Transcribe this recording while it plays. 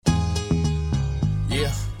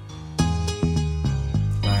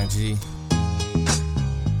G.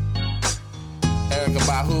 Erica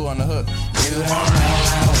Bahu on the hook. You don't know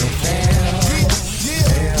how it feels. Feels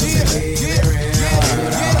to keep it real. You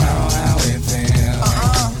don't know how it feels.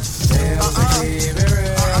 Feels to keep it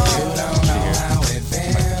real. You don't know how it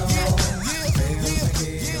feels.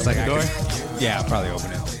 It's like the door? Yeah, I'll probably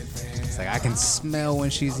open it. It's like I can smell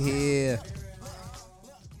when she's here.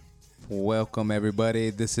 Welcome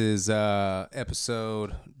everybody. This is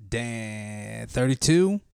episode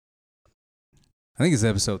 32. I think it's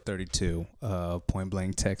episode 32 of Point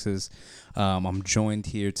Blank, Texas. I'm joined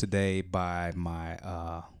here today by my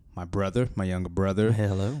brother, my younger brother.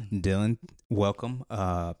 Hello, Dylan. Welcome.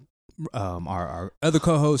 Our other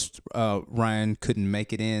co-host Ryan couldn't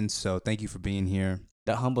make it in, so thank you for being here.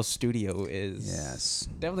 the humble studio is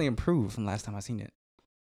definitely improved from last time I seen it.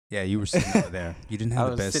 Yeah, you were sitting over there. You didn't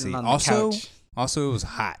have the best seat. On the couch. Also, it was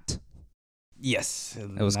hot. Yes,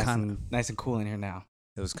 It was kind of nice and cool in here now.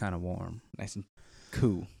 It was kind of warm. Nice and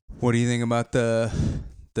cool. What do you think about the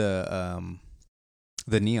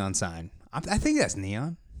neon sign? I think that's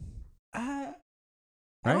neon. I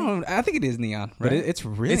Right? don't know. I think it is neon, but Right? it's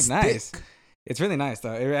really nice. Thick. It's really nice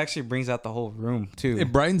though. It actually brings out the whole room too.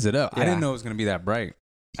 It brightens it up. I Yeah. didn't know it was gonna be that bright.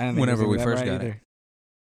 I didn't think whenever it was we gonna be first that got bright it. either.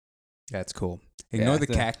 That's cool. Ignore the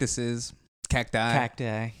cactuses, cacti.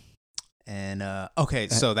 Cacti. And okay,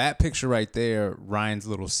 so that picture right there, Ryan's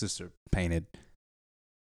little sister painted.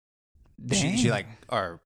 She like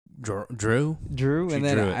drew Drew She and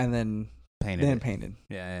drew it. then painted. it. painted.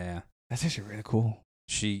 Yeah. That's actually really cool.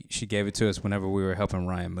 She gave it to us whenever we were helping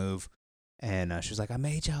Ryan move, and she was like, "I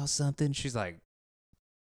made y'all something." She's like,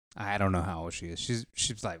 I don't know how old she is. She's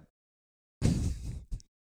like,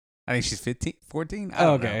 I think she's 15, 14. I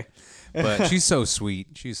don't know. But she's so sweet.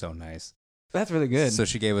 She's so nice. That's really good. So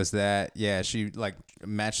she gave us that. Yeah, she like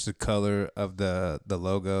matched the color of the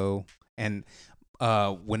logo, and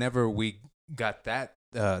whenever we got that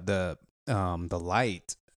the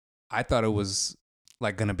light, I thought it was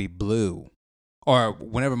like gonna be blue. Or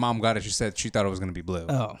whenever Mom got it, she said she thought it was gonna be blue.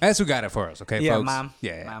 Oh, That's who got it for us. Okay, yeah, folks. Mom.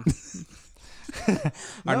 Yeah. Mom.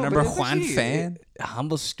 Our No, number but it's one actually fan.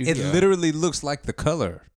 Humble studio. It literally looks like the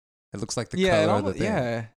color. It looks like the color of the thing.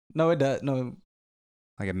 Yeah. No, it does. No,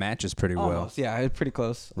 Like it matches pretty almost. Yeah, it's pretty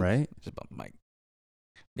close. well, right? Just above the mic.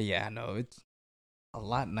 But yeah, no, it's a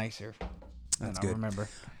lot nicer than That's I good. remember.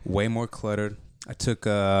 Way more cluttered. I took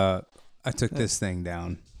this thing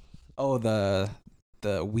down. Oh, the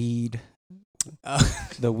weed,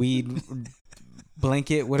 the weed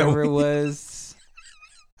blanket, whatever it was.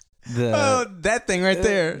 That thing right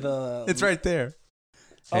there. It's right there.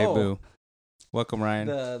 Hey, Oh. boo. Welcome, Ryan.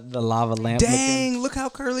 The lava lamp. Dang, look how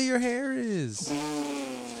curly your hair is.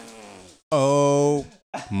 Oh,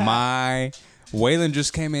 my. Waylon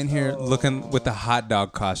just came in here looking with the hot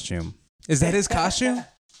dog costume. Is that his costume?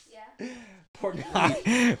 Poor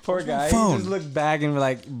guy. Poor guy. Phone. He just looked back and be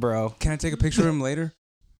like, bro. Can I take a picture of him later?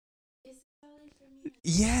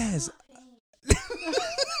 Yes.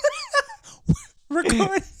 Recording.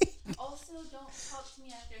 Also, don't talk to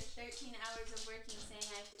me after 13 hours of working saying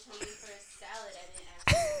I have to pay you for a salad I didn't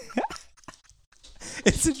ask for.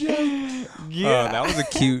 It's a joke. Yeah. Oh, that was a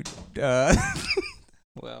cute.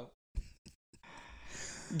 Well.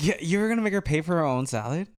 Yeah, you were gonna make her pay for her own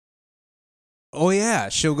salad? Oh, yeah.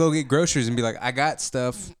 She'll go get groceries and be like, I got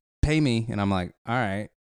stuff. Pay me. And I'm like, all right.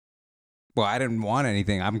 Well, I didn't want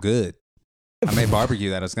anything. I'm good. I made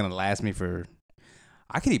barbecue that was going to last me for...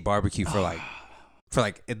 I could eat barbecue for like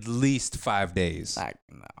at least 5 days.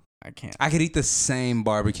 No, I can't. I could eat the same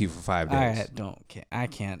barbecue for 5 days. I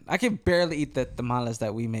can't. I can barely eat the tamales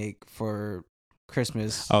that we make for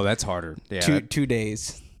Christmas. Oh, that's harder. Yeah, 2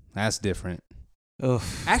 days. that's different. Ugh.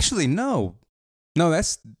 Actually, no.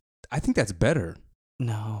 I think that's better.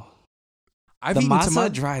 No. I've The eaten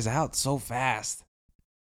masa dries out so fast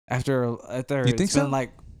after You it's think so? been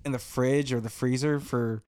like in the fridge or the freezer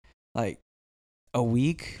for like a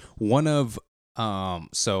week. One of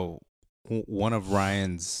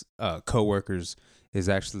Ryan's coworkers is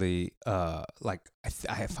actually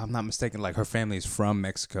if I'm not mistaken, like her family is from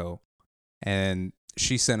Mexico, and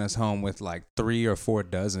she sent us home with like 3 or 4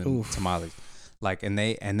 dozen Oof. tamales. Like and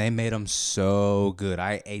they made them so good.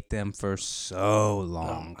 I ate them for so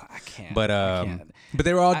long. I can't. But I can't. but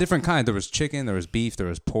they were all different kinds. There was chicken, there was beef, there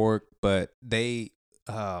was pork, but they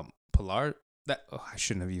Pilar I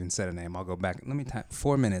shouldn't have even said a name. I'll go back. Let me type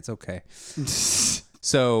 4 minutes, okay.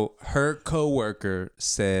 So her coworker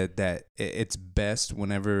said that it's best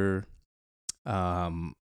whenever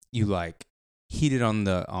you like heat it on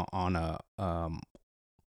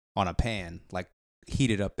a pan, like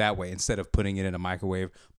heat it up that way instead of putting it in a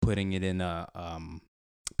microwave, putting it in a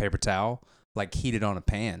paper towel. like heat it on a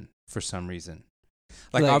pan for some reason.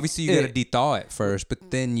 Like Like, obviously you gotta de-thaw it first,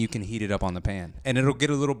 but then you can heat it up on the pan, and it'll get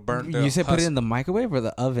a little burnt. You said put it in the microwave or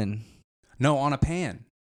the oven? No, on a pan,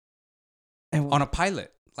 And on a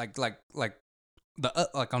pilot, like the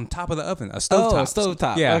like on top of the oven, a stovetop.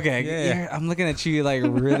 stovetop. Yeah. Okay. Yeah. I'm looking at you like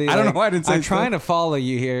really. I don't like, know why I didn't say I'm trying to follow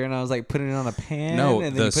you here, and I was like putting it on a pan. No,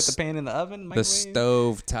 and the then you put the s- pan in the oven. The Microwave?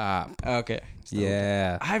 stovetop. Okay.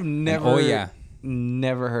 Yeah. I've never. Oh yeah.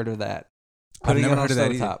 Never heard of that. I've Putting never it on heard of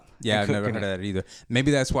that either. stovetop Yeah, and I've never cooking heard it. of that either.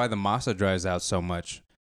 Maybe that's why the masa dries out so much.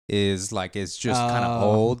 Is like it's just kind of Oh.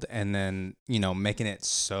 old, and then making it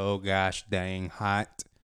so gosh dang hot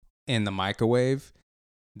in the microwave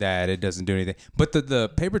that it doesn't do anything. But the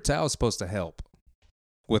paper towel is supposed to help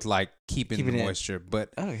with like keeping the it- moisture. But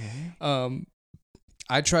Okay.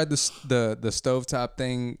 I tried the stovetop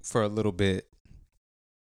thing for a little bit.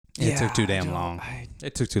 It took too damn long.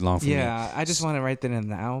 It took too long for me. Yeah, I just want it right then and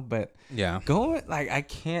now, but Yeah. going like I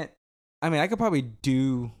can't. I mean, I could probably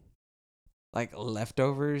do like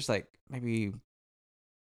leftovers, like maybe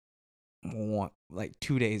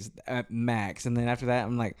 2 days at max, and then after that,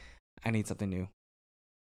 I'm like, I need something new.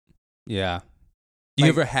 Yeah. You Like-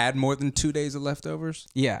 ever had more than 2 days of leftovers?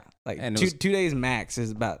 Yeah, like And it two was- 2 days max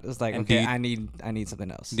is about. It's like And do okay, you- I need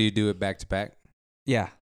something else. Do you do it back to back? Yeah,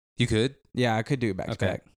 You could. yeah, I could do it back to Okay.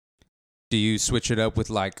 back. Do you switch it up with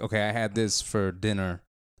like, okay, I had this for dinner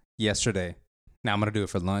yesterday. Now I'm gonna do it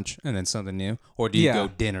for lunch and then something new, or do you Yeah. go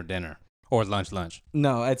dinner, or lunch,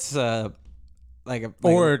 No, it's or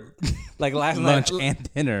like last lunch night.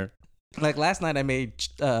 and dinner? Like last night, I made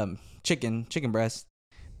chicken breast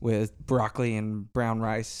with broccoli and brown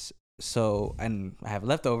rice. So and I have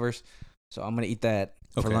leftovers, so I'm gonna eat that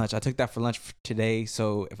for Okay. lunch. I took that for lunch today.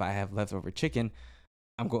 So if I have leftover chicken,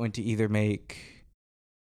 I'm going to either make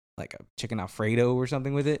like a chicken Alfredo or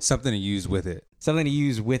something with it, Something to use with it. something to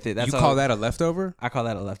use with it. That's You all- call that a leftover? I call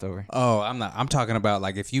that a leftover. Oh, I'm not. I'm talking about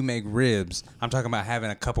like if you make ribs. I'm talking about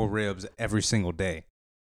having a couple ribs every single day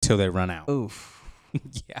till they run out. Oof.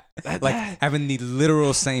 Yeah, That- like that- having the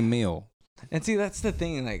literal same meal. And see, that's the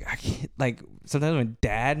thing. Like I can't. Like sometimes when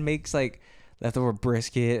Dad makes like leftover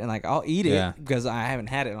brisket, and like I'll eat it Yeah. because I haven't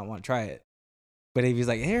had it and I want to try it. But if he's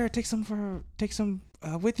like, "Here, take some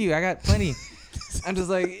with you. I got plenty." I'm just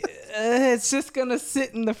like, it's just gonna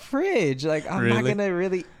sit in the fridge. Like I'm not Really? gonna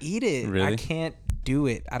really eat it. I Really? can't do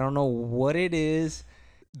it. I don't know what it is.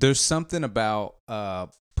 There's something about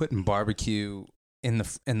putting barbecue in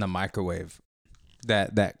the microwave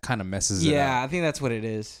that kind of messes it up. Yeah, I think that's what it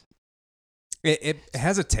is. It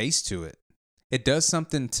has a taste to it. It does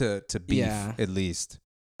something to beef Yeah. at least.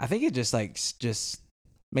 I think it just just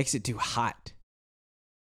makes it too hot.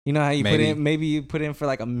 You know how you Maybe. maybe you put in for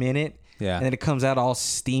like a minute Yeah. and then it comes out all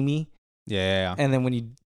steamy. Yeah. And then when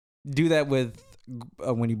you do that with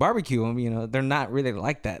when you barbecue them, they're not really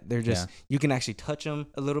like that. They're just you can actually touch them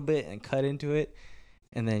a little bit and cut into it,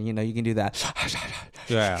 and then you can do that.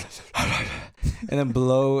 Yeah. And then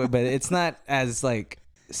blow, but it's not as like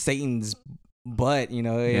Satan's butt.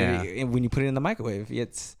 Yeah. When you put it in the microwave,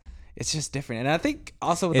 it's just different. And I think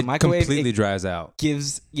also with It the microwave, completely dries out.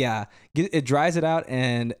 it dries it out,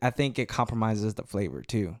 and I think it compromises the flavor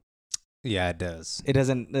too. Yeah, it does. It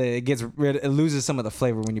doesn't. It loses some of the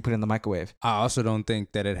flavor when you put it in the microwave. I also don't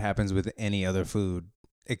think that it happens with any other food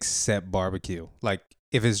except barbecue. Like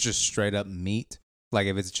if it's just straight up meat, like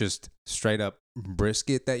if it's just straight up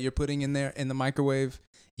brisket that you're putting in there in the microwave,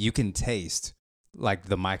 you can taste like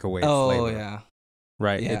the microwave flavor. Oh yeah,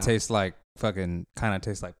 Right? Yeah. It tastes like fucking kind of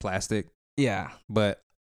tastes like plastic, yeah, but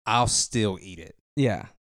I'll still eat it. yeah.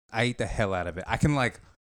 I eat the hell out of it.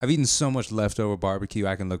 I've eaten so much leftover barbecue,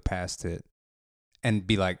 I can look past it and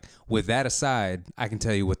be like, with that aside, I can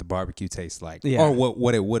tell you what the barbecue tastes like. Yeah. Or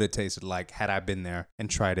what it would have tasted like had I been there and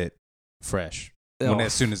tried it fresh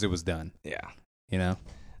as soon as it was done. Yeah. You know?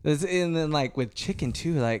 And then like with chicken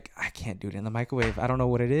too, like I can't do it in the microwave. I don't know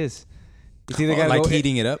what it is. It's either Oh, gotta like go,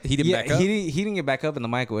 heating it up? Heat it back up? heating it back up in the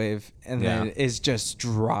microwave, and then Yeah. it just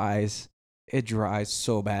dries. It dries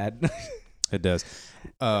so bad. It does.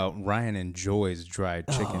 Ryan enjoys dried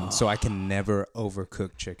chicken, so I can never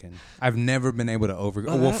overcook chicken. I've never been able to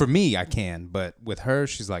well, for me, I can, but with her,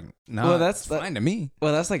 she's like, no, Well, that's fine to me.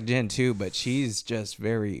 Well, that's like Jen too, but she's just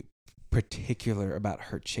very particular about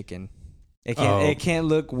her chicken. It can't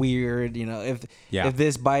look weird, If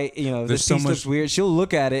this bite, if There's this so piece looks much- weird, she'll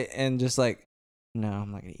look at it and just like, no,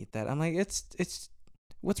 I'm not gonna eat that. I'm like, it's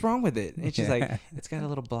what's wrong with it? And she's like, it's got a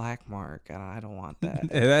little black mark. I don't want that.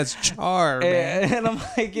 That's char, man. And I'm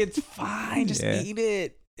like, it's fine, just Yeah. eat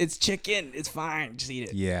it. It's chicken. It's fine, just eat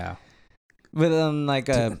it. Yeah.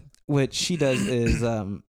 But what she does is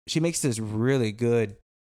she makes this really good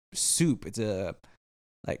soup. It's a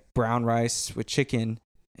like brown rice with chicken,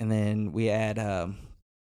 and then we add Damn,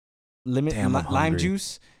 I'm lime hungry.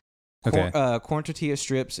 juice, Okay. corn tortilla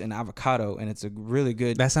strips, and avocado, and it's a really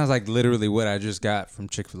good. That sounds like literally what I just got from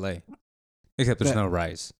Chick-fil-A. Except there's That- no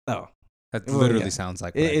rice. Oh, That Well, literally yeah. sounds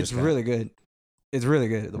like what I it's just got. really good. It's really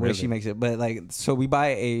good the way she Really? makes it. But like, so we buy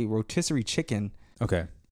a rotisserie chicken. Okay.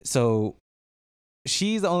 So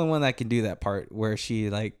she's the only one that can do that part where she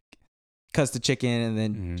like cuts the chicken and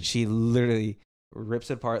then Mhm. she literally rips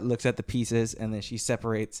it apart, looks at the pieces, and then she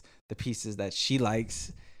separates the pieces that she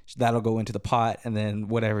likes. That'll go into the pot, and then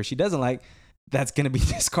whatever she doesn't like, that's gonna be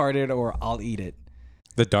discarded or I'll eat it.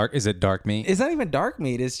 Is it dark meat? It's not even dark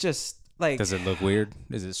meat. It's just like Does it look weird?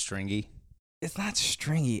 Is it stringy? it's not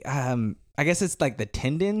stringy. I guess it's like the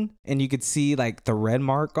tendon, and you could see like the red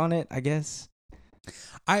mark on it. I guess.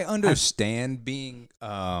 I understand being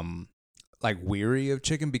like weary of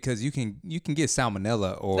chicken because you can get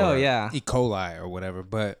salmonella or Oh, yeah. E. coli or whatever,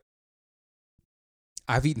 but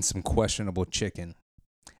I've eaten some questionable chicken.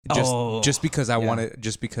 Just because I yeah. want it,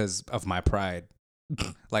 just because of my pride.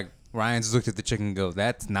 Like Ryan's looked at the chicken and go,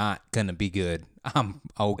 "That's not gonna be good." I'm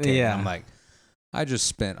okay. Yeah. I'm like, I just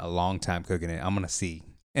spent a long time cooking it. I'm gonna see.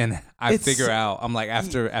 And I It's- figure out, I'm like,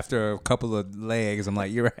 after a couple of legs, I'm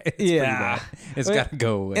like, you're right. It's pretty Yeah. bad. It's But- got to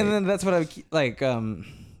go away. And then that's what I like. God,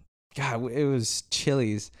 it was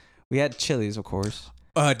Chili's. We had Chili's, of course.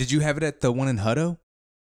 Did you have it at the one in Hutto?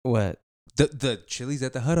 What? The Chili's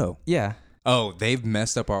at the Hutto. Yeah. Oh, they've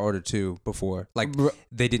messed up our order too before. Like Bro-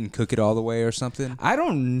 they didn't cook it all the way or something. I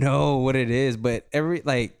don't know what it is, but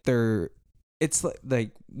it's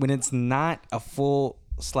like when it's not a full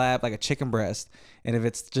slab like a chicken breast, and if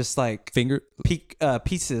it's just like Finger.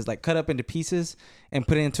 pieces, like cut up into pieces and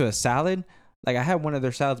put it into a salad. Like I had one of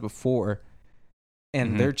their salads before,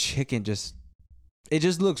 and Mhm. their chicken just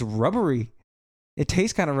looks rubbery. It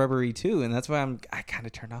tastes kind of rubbery too, and that's why I kind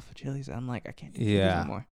of turned off the Chili's. I'm like, I can't do Chili's Yeah.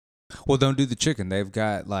 anymore. Well, don't do the chicken. They've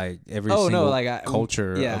got like every Oh single no, like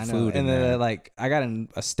culture yeah, I of know. food. And in then there. like I got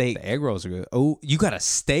a steak. The egg rolls are good. Oh, you got a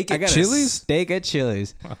steak I at got a Chili's? steak at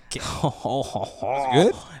Chili's. Okay.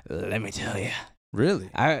 Good. Let me tell you, Really?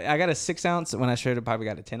 I got a 6 ounce. When I should have probably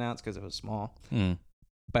got a 10 ounce because it was small. Mm.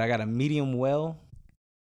 But I got a medium well,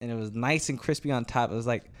 and it was nice and crispy on top. It was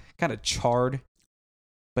like kind of charred,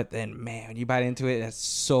 but then man, when you bite into it, it has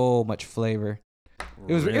so much flavor.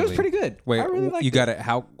 It was Really? pretty good. Wait, I really liked you it. got it?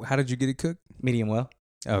 How did you get it cooked? Medium well.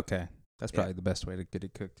 Okay, that's Yeah. probably the best way to get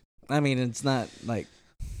it cooked. I mean, it's not like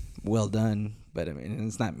well done, but I mean,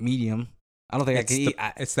 it's not medium. I don't think I It's could the, eat.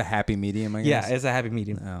 it's the happy medium, I guess. Yeah, it's a happy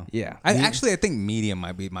medium. Oh. Yeah. I think medium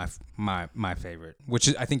might be my favorite, which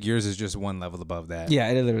is, I think yours is just one level above that. Yeah,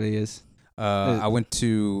 it literally is. I went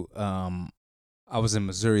to I was in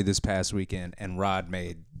Missouri this past weekend, and Rod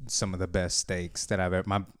made some of the best steaks that I've ever.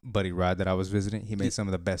 My buddy Rod that I was visiting, he made some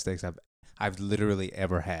of the best steaks I've literally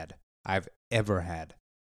ever had.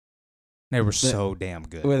 They were so damn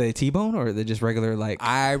good. Were they T-bone or are they just regular like?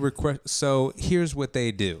 So here's what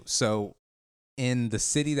they do. So in the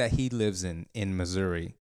city that he lives in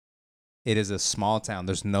Missouri, it is a small town.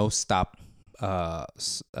 There's no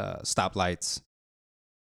stoplights.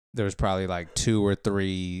 There's probably like 2 or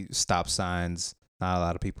 3 stop signs. Not a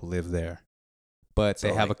lot of people live there, but So,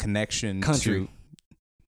 they have like, a connection country.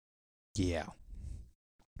 to. Yeah,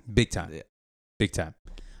 big time, Yeah. big time.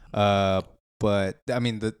 But I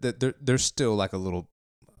mean, there's still like a little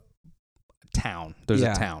town. There's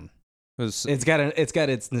Yeah. a town. There's, It's got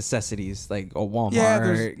its necessities like a Walmart, yeah,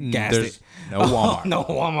 there's gas there's station. no Walmart. no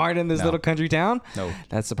Walmart in this No. little country town. No,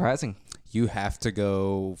 That's surprising. you have to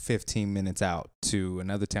go 15 minutes out to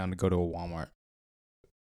another town to go to a Walmart.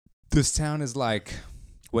 This town is like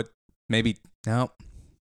no.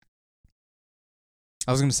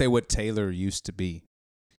 I was going to say what Taylor used to be,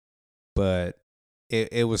 but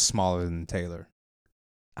it was smaller than Taylor.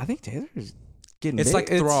 I think Taylor's getting. It's big.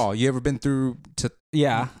 like Thrall. You ever been through to?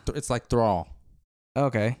 Yeah. It's like Thrall.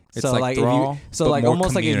 Okay. It's so like if Thrall, you, so but like more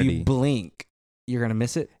almost like if community. you blink, you're gonna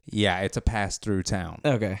miss it. Yeah, it's a pass-through town.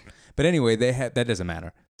 Okay. But anyway, that doesn't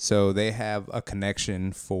matter. So they have a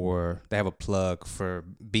connection they have a plug for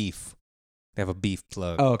beef. They have a beef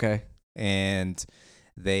plug. Oh, okay. And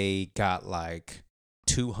they got like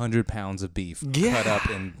 200 pounds of beef Yeah. cut up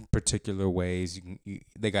in particular ways.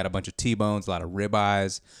 They got a bunch of T-bones, a lot of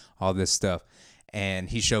ribeyes, all this stuff. And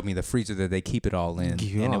he showed me the freezer that they keep it all in. And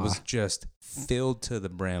it was Yeah. just filled to the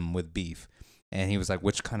brim with beef. And he was like,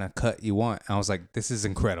 which kind of cut you want? I was like, this is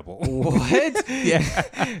incredible. What? Yeah.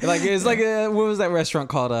 Like it's like what was that restaurant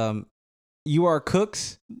called? You Are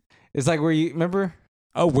Cooks. It's like where you remember?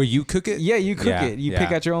 Oh, where you cook it? Yeah, you cook Yeah, it. You yeah.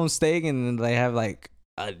 pick out your own steak, and then they have like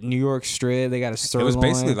a New York strip. They got a It sirloin. was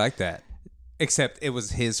basically like that, except it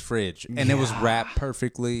was his fridge, and it was Yeah. wrapped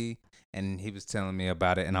perfectly. And he was telling me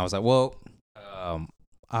about it, and I was like, "Well,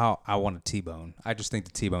 I want a T-bone. I just think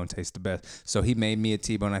the T-bone tastes the best." So he made me a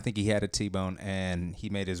T-bone. I think he had a T-bone, and he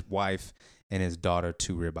made his wife and his daughter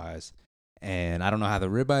 2 ribeyes. And I don't know how the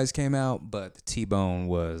ribeyes came out, but the T-bone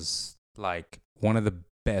was like one of the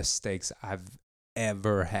best steaks I've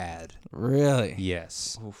ever had. Really.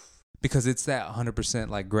 Yes, Oof. because it's that 100%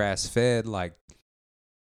 like grass-fed. Like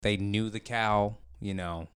they knew the cow,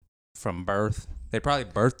 from birth. They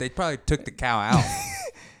probably took the cow out.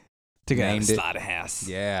 To get Named a it. slaughterhouse.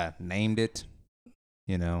 Yeah, named it.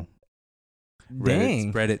 Dang.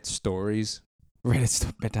 Reddit stories.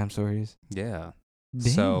 Reddit bedtime stories. Yeah.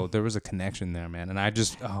 Dang. So there was a connection there, man. And I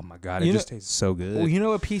just, oh my God, it You know- just tastes so good. Well, you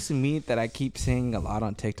know a piece of meat that I keep seeing a lot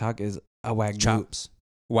on TikTok is a wagyu. Chops.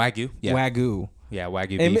 Wagyu. Yeah. Wagyu. Yeah,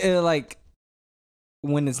 Wagyu And, beef. like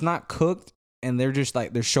when it's not cooked and they're just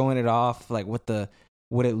like they're showing it off like what it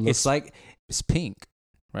looks It's- like. It's pink,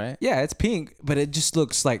 right? Yeah, it's pink, but it just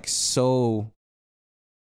looks like so.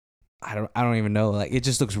 I don't even know. Like it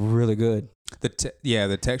just looks really good.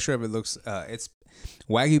 The texture of it looks, it's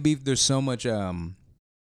Wagyu beef. There's so much,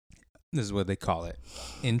 this is what they call it,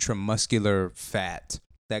 intramuscular fat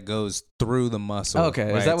that goes through the muscle.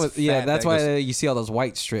 Okay, right? is that It's what? Yeah, fat that's that why goes- you see all those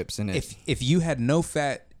white strips in it. if you had no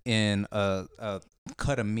fat in a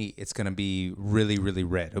cut of meat, it's gonna be really, really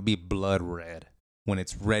red. It'll be blood red when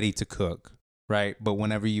it's ready to cook, right? But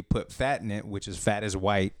whenever you put fat in it, which is fat is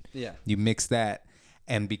white, Yeah. you mix that,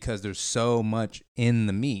 and because there's so much in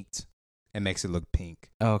the meat, it makes it look pink.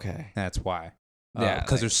 Okay. That's why. Yeah,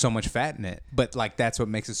 because like- there's so much fat in it. But like that's what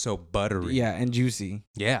makes it so buttery. Yeah, and juicy.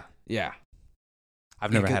 Yeah. Yeah.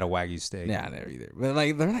 I've Yeah, never 'cause- had a Wagyu steak. Yeah, never either. But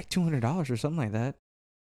like they're like $200 or something like that.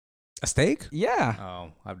 A steak? Yeah.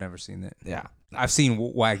 Oh, I've never seen that. Yeah. I've seen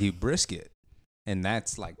Wagyu brisket, and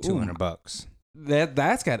that's like $200.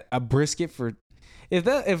 That's got a brisket for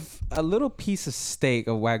if a little piece of steak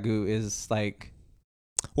of Wagyu is like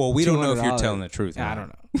Well, we don't know if you're $200. telling the truth. I man. don't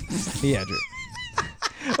know. Yeah, true.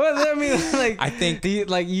 Well, I mean, like I think you If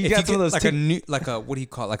got you some of get those. like a what do you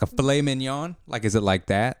call it? Like a filet mignon? Like is it like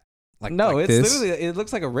that? Like No, like it's this? literally it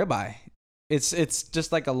looks like a ribeye. It's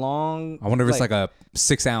just like a long. I wonder if it's like a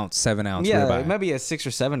 6 ounce, 7 ounce yeah, ribeye. it might be a 6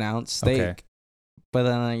 or 7 ounce steak. Okay. But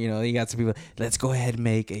then you got some people. Let's go ahead and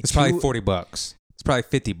make a. It's probably $40. It's probably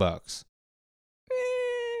 $50,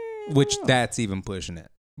 which that's even pushing it.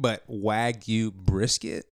 But Wagyu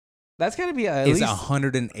brisket that's got to be at is least.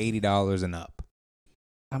 $180 and up.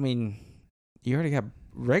 I mean, you already got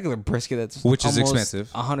regular brisket that's Which is almost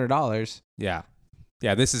expensive. $100. Yeah.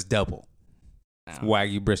 Yeah, this is double. Oh.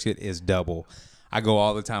 Wagyu brisket is double. I go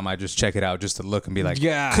all the time. I just check it out just to look and be like,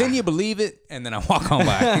 Yeah. can you believe it? And then I walk on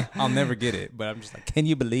by. I'll never get it, but I'm just like, can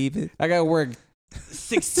you believe it? I gotta work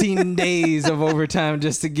 16 days of overtime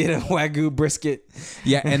just to get a Wagyu brisket.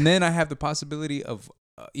 Yeah, and then I have the possibility of,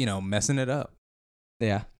 messing it up.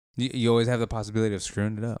 Yeah, You always have the possibility of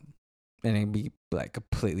screwing it up, and it'd be like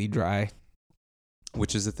completely dry.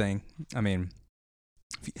 which is the thing. I mean,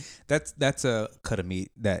 that's a cut of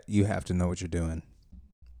meat that you have to know what you're doing.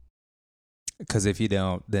 Because if you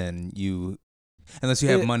don't, then unless you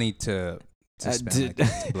have It- money to spend like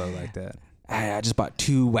that, to blow like that. I just bought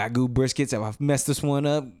 2 Wagyu briskets. I've messed this one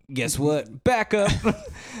up. Guess what? Back up.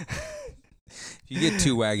 If you get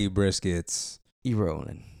 2 Wagyu briskets, You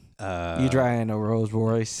rolling. uh, You driving a Rolls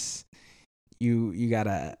Royce. You got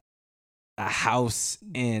a house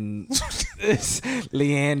in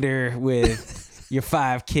Leander with your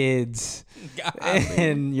 5 kids,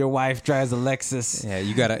 and your wife drives a Lexus. Yeah,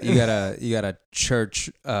 you got a church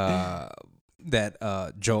that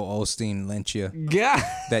Joel Osteen lent you God.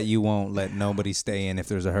 that you won't let nobody stay in if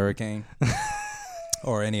there's a hurricane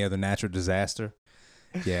or any other natural disaster.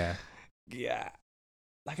 Yeah, Yeah.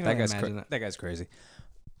 I can that only guy's imagine that. that guy's crazy.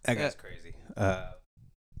 That guy's crazy.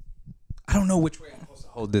 I don't know which way I'm supposed to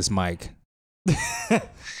hold this mic. I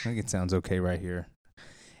think it sounds okay right here.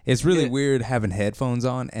 It's really Yeah. weird having headphones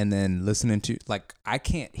on and then listening to I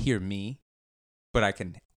can't hear me, but I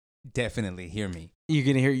can definitely hear me. You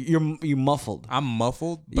can hear you muffled. I'm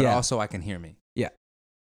muffled, but Yeah. also I can hear me.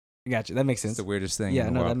 Gotcha. That makes It's sense. the weirdest thing. Yeah, in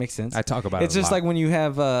the no, world. that makes sense. I talk about It's it. just a lot. like when you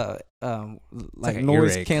have like like an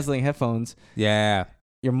noise earache. canceling headphones. Yeah.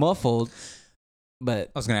 You're muffled,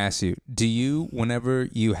 but I was gonna ask you, do you, whenever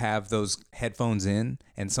you have those headphones in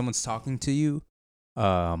and someone's talking to you,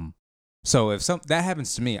 so if that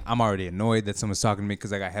happens to me, I'm already annoyed that someone's talking to me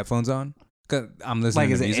because I got headphones on, 'Cause I'm listening Like,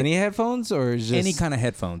 to is it music. any headphones or is just Any kind of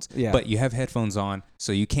headphones. Yeah. But you have headphones on,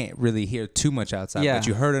 so you can't really hear too much outside. Yeah. But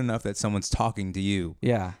you heard enough that someone's talking to you.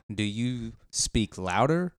 Yeah. Do you speak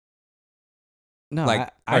louder? No,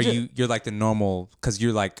 Like, I are ju- you're like the normal? Because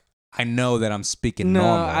you're like, I know that I'm speaking No,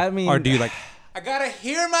 normal. I mean- or do you like, I gotta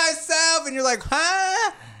hear myself, and you're like,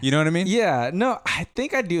 huh? You know what I mean? Yeah, no, I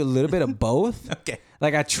think I do a little bit of both. Okay.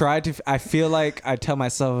 Like I try to. I feel like I tell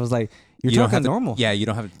myself, I was like, "You're You don't talking have to- normal." Yeah, you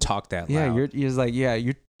don't have to talk that yeah. loud. You're just like, yeah,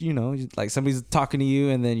 you know, like somebody's talking to you,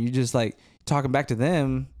 and then you just like talking back to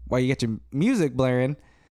them while you get your music blaring,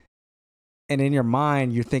 and in your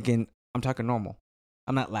mind you're thinking, "I'm talking normal.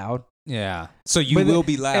 I'm not loud." Yeah. So you But then- will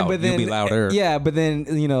be loud. and- but You'll be then- louder. Yeah, but then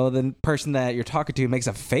the person that you're talking to makes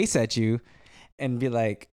a face at you, and be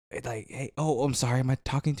like, "Hey, oh, I'm sorry, am I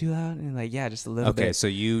talking too loud?" And like, yeah, just a little Okay, bit. so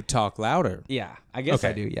you talk louder. Yeah, I guess I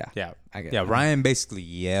Okay. do. Yeah, Yeah. I guess. Yeah, Ryan basically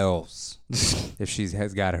yells if she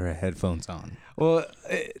has got her headphones on. Well,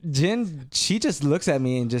 Jen, she just looks at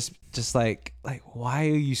me and just like, why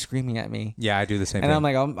are you screaming at me? Yeah, I do the same And thing. I'm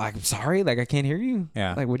like, I'm sorry, like I can't hear you.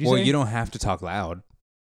 yeah. Like, what'd you well, say? you don't have to talk loud.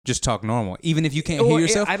 Just talk normal. Even if you can't Well, hear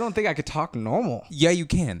yourself. I don't think I could talk normal. Yeah, you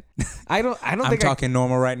can. I don't I'm think talking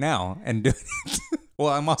normal right now and doing it. Well,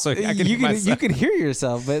 I'm also. I can you hear can myself. hear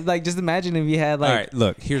yourself, but like just imagine if you had like All right,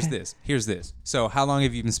 look. Here's this. Here's this. So, how long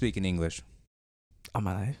have you been speaking English? all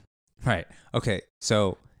my life. Right. Okay.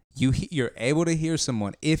 So you're able to hear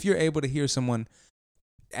someone. If you're able to hear someone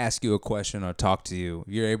ask you a question or talk to you,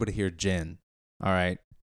 you're able to hear Jen. All right.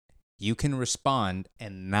 You can respond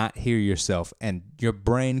and not hear yourself, and your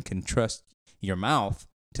brain can trust your mouth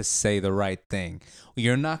to say the right thing.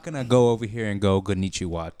 You're not gonna go over here and go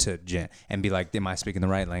konnichiwa to Jen and be like, "Am I speaking the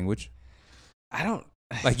right language?" I don't.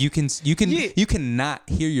 Like you Yeah. you cannot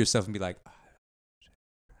hear yourself and be like,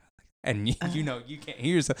 and you know you can't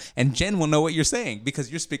hear yourself, and Jen will know what you're saying because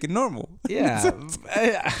you're speaking normal. Yeah,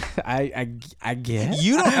 I guess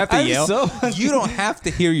You don't have to I'm yell. so- You don't have to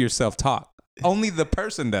hear yourself talk. Only the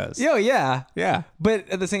person does. Yo, yeah. Yeah. But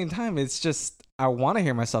at the same time, it's just I want to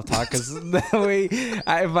hear myself talk because that way, if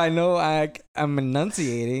I know I'm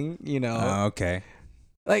enunciating, Okay.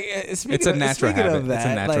 like It's a natural speaking habit. of that, It's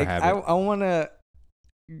a natural like habit. I want to.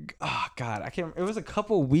 Oh God, I can't. It was a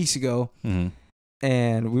couple weeks ago, Mm-hmm.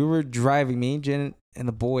 and we were driving. Me, Jen, and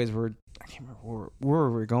the boys were. I can't remember where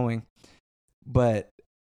we were going, but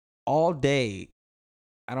all day,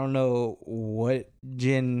 I don't know what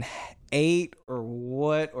Jen ate or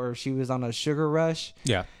what, or if she was on a sugar rush.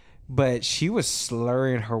 Yeah. But she was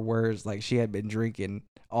slurring her words like she had been drinking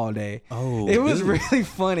all day. Oh, It was really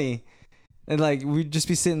funny. And like we'd just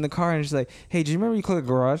be sitting in the car and she's like, "Hey, do you remember you closed the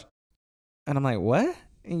garage?" And I'm like, "What?"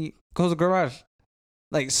 And you close the garage.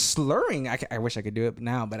 Like slurring. I wish I could do it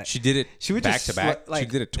now, but She did it she would back just to back. like, She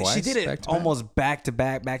did it twice. She did it back to back? almost back to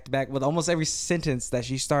back with almost every sentence that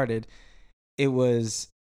she started. It was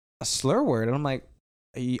a slur word, and I'm like,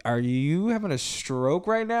 "Are you having a stroke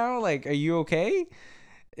right now? Like, are you okay?"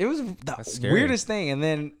 It was That's the scary. weirdest thing. And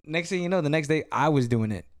then next thing you know, the next day I was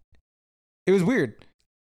doing it. It was weird.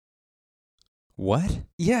 What?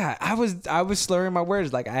 Yeah, I was slurring my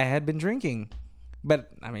words like I had been drinking, but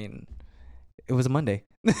I mean, it was a Monday.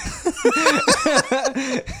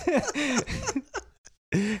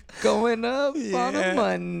 Going up on Yeah. a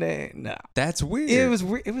Monday. No, That's weird. it was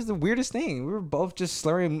it was the weirdest thing. We were both just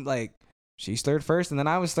slurring. Like she slurred first, and then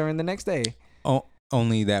I was slurring the next day.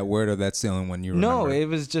 Only that word, or that's the only one you No, remember? it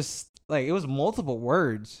was just like it was multiple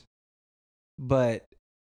words, but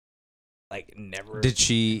like never. Did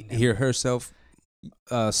she hear herself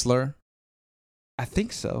slur? I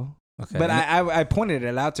think so. Okay. But And I pointed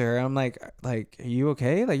it out to her. I'm like, are you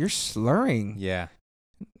okay? Like you're slurring. yeah.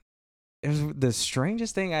 It was the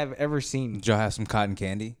strangest thing I've ever seen. Did y'all have some cotton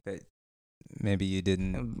candy that maybe you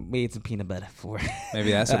didn't? We ate some peanut butter for it.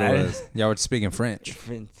 Maybe that's what it was. Y'all were speaking French.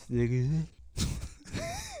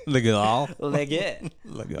 Look at all. Like it.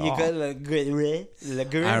 Look at You all. got look good, right?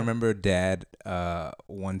 Look good. I remember Dad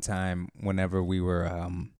one time whenever we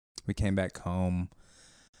came back home,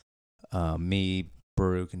 me,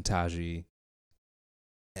 Baruch, and Taji,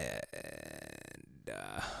 and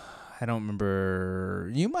I don't remember.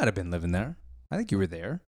 You might have been living there. I think you were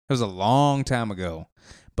there. It was a long time ago,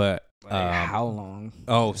 but Like, how long?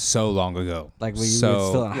 oh, so long ago. Like were you So,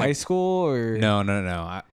 still in high like, school or No.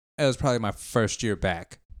 It was probably my first year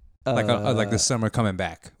back. Like the summer coming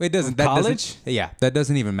back. It doesn't. That college? doesn't. Yeah, that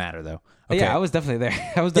doesn't even matter though. Okay. Yeah, I was definitely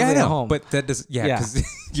there. I was Yeah, I definitely know, at home. but that does. Yeah, Yeah. because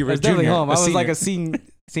you I were was a definitely junior, home. I was like a senior.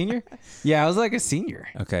 senior. Yeah, I was like a senior.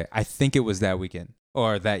 Okay, I think it was that weekend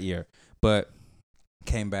or that year, but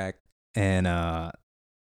came back and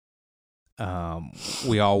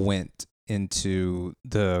we all went into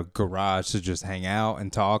the garage to just hang out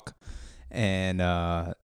and talk. And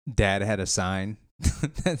Dad had a sign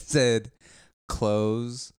that said,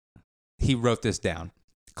 close. He wrote this down.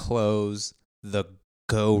 Close the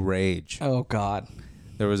Go Rage. Oh God.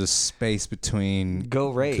 There was a space between Go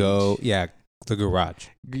Rage. The garage.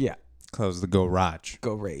 Yeah. Close the garage.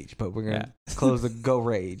 Go Rage. But we're gonna close the Go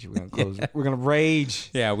Rage. We're gonna close. We're gonna rage.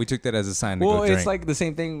 Yeah, we took that as a sign to Well, go drink. it's like the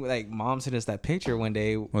same thing. Like Mom sent us that picture one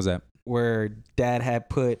day What was that? where Dad had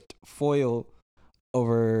put foil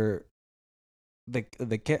over the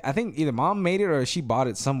I think either Mom made it or she bought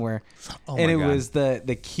it somewhere, Oh and my it God. was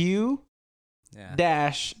the Q Yeah.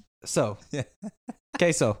 dash so Yeah.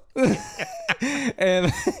 queso,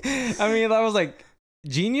 and I mean I was like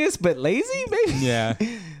genius but lazy maybe. Yeah.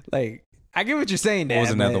 Like I get what you're saying, Dad. What was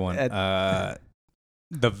another but one? at-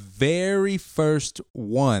 The very first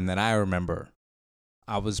one that I remember,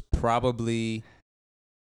 I was probably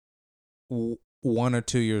 1 or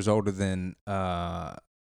 2 years older than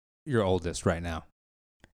your oldest right now.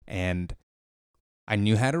 And I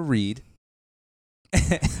knew how to read.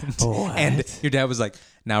 And What? your dad was like,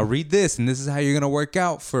 now read this, and this is how you're going to work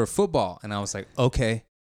out for football. And I was like, okay.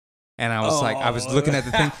 And I was like, I was looking at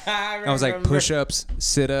the thing. I was like, push-ups,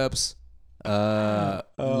 sit-ups,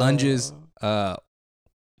 lunges,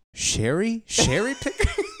 Sherry picker?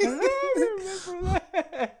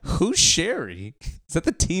 Who's Sherry? Is that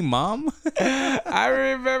the team mom? I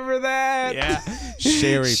remember that.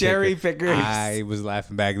 Sherry pickers. I was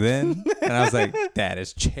laughing back then, and I was like, that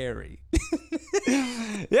is cherry.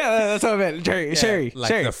 Yeah, that's what I meant. Sherry. Like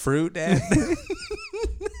Sherry. the fruit, Dad?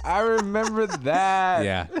 I remember that.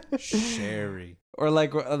 Yeah, Sherry. Or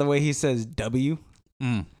like the way he says W.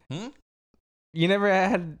 Mm. You never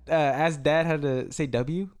had asked Dad how to say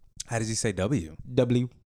W? How does he say W? W.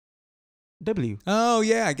 W. Oh,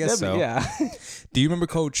 yeah, I guess so. Yeah. Do you remember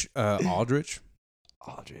Coach Aldrich?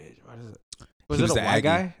 Aldridge. What is it? Was He it was a the white Aggie.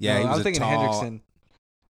 guy? Yeah, he I was was a thinking tall- Hendrickson.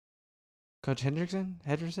 Coach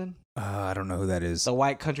Henderson? I don't know who that is. The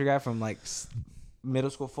white country guy from like middle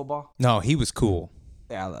school football? No, he was cool.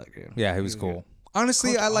 Yeah, I like him. Yeah, he was cool.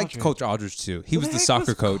 Honestly, Coach I liked Aldridge. Coach Aldridge too. He Who was the heck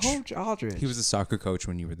soccer coach. Coach Aldridge. He was the soccer coach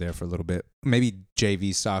when you were there for a little bit. Maybe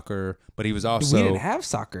JV soccer, but he was also. we didn't have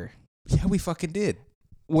soccer. Yeah, we fucking did.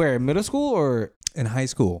 Where, middle school or? In high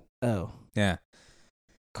school. Oh. Yeah.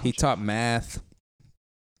 He taught math.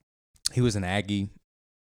 He was an Aggie.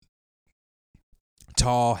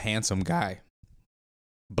 Tall, handsome guy.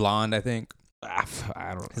 Blonde, I think. I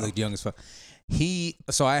don't He know. looked young as fuck.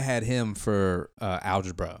 So I had him for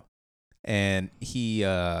algebra, and he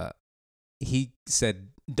said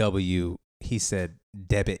W. He said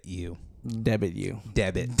debit you. Debit you.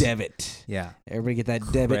 Debit. Debit. Yeah. Everybody get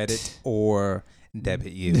that debit. Credit or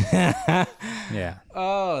debit you. Yeah.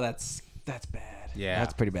 Oh, that's bad. Yeah.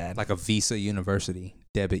 That's pretty bad. Like a Visa University.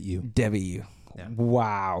 Debit you. debit you. Yeah.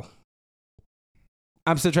 Wow.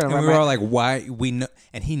 I'm still trying to And we wrap were my all like, why? We know.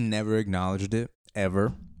 And he never acknowledged it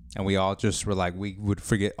ever. And we all just were like, we would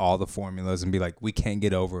forget all the formulas and be like, we can't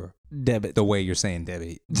get over debit. the way you're saying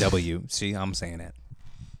debit. W. See, I'm saying it.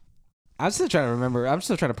 I'm still trying to remember. I'm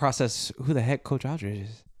still trying to process who the heck Coach Aldridge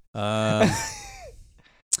is. I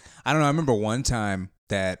don't know. I remember one time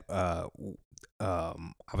that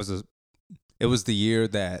it was the year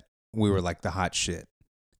that we were like the hot shit,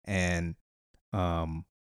 and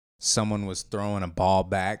someone was throwing a ball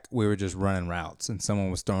back. We were just running routes, and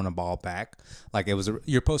someone was throwing a ball back. Like you're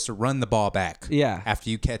supposed to run the ball back. Yeah.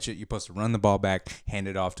 After you catch it, you're supposed to run the ball back, hand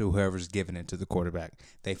it off to whoever's giving it to the quarterback.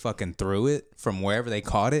 They fucking threw it from wherever they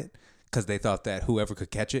caught it because they thought that whoever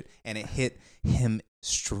could catch it, and it hit him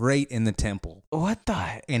straight in the temple. What the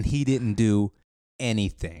heck? And he didn't do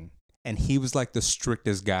anything. And he was like the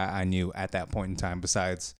strictest guy I knew at that point in time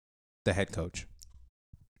besides the head coach.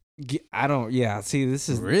 I don't. Yeah. See, this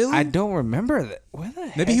is Really? I don't remember that. What the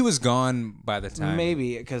heck? Maybe he was gone by the time.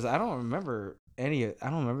 Maybe because I don't remember any. I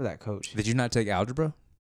don't remember that coach. Did you not take algebra?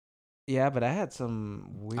 Yeah, but I had some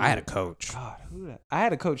weird. I had a coach. God, I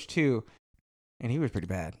had a coach too, and he was pretty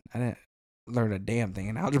bad. I didn't learn a damn thing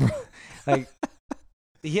in algebra. Like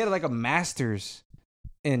he had like a master's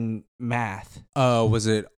in math. Was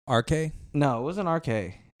it RK? No, it wasn't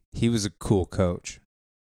RK. He was a cool coach.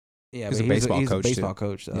 Yeah, He's but a baseball he's coach, a baseball too.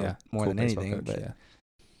 coach, though, Yeah, more cool than baseball anything. coach, But yeah.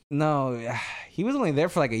 no, he was only there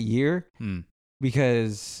for like a year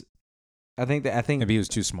because I think Maybe he was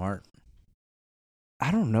too smart. I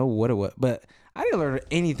don't know what it was, but I didn't learn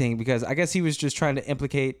anything because I guess he was just trying to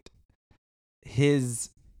implicate his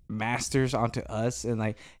masters onto us and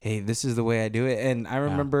like, hey, this is the way I do it. And I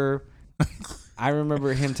remember,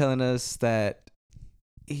 him telling us that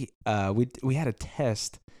we had a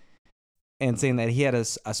test and saying that he had a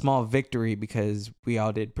small victory because we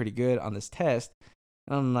all did pretty good on this test.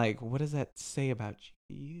 And I'm like, what does that say about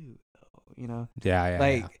you? You know, Yeah.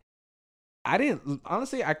 like I didn't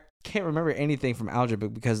honestly. I can't remember anything from algebra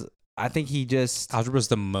because I think he just. Algebra's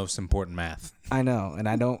the most important math. I know, and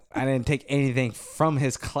I didn't take anything from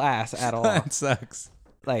his class at all. That sucks.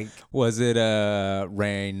 Like, Was it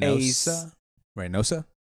Reynosa? Reynosa?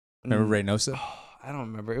 Remember Reynosa? I don't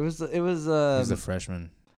remember. It was He's a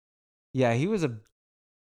freshman. yeah, he was a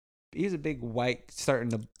big white starting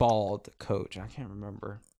to bald coach. I can't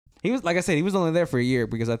remember. He was, like I said, he was only there for a year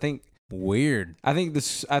because I think Weird.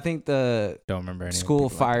 the Don't remember any school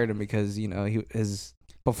fired him because, you know, his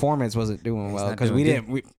performance wasn't doing He's well not because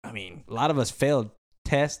doing I mean, a lot of us failed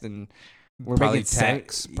tests and we're Probably making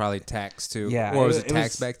tax. Probably tax too. Yeah, Or was it it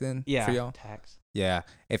tax was- back then? yeah, For y'all? tax. Yeah.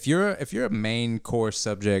 If you're a main course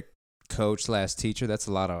subject coach / teacher, that's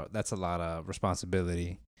a lot of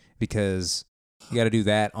responsibility because you got to do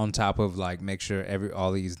that on top of like make sure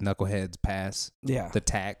all these knuckleheads pass Yeah. the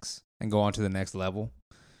tax and go on to the next level.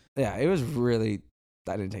 Yeah, it was really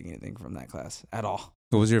I didn't take anything from that class at all.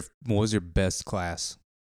 What was your best class?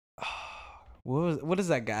 What is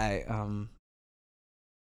that guy?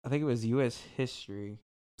 I think it was U.S. history.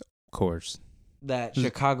 Of course. That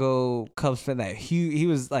Chicago Cubs fan. That he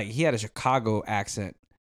was like he had a Chicago accent.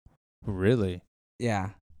 Really? Yeah,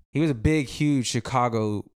 he was a big, huge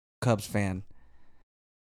Chicago Cubs fan.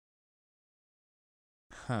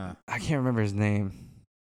 Huh. I can't remember his name.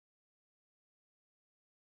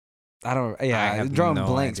 I don't. I Yeah, have drawing no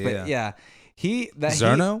blanks, idea. but yeah,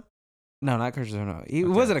 Zerno? No, not Coach Zerno. He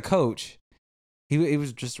Okay. wasn't a coach. He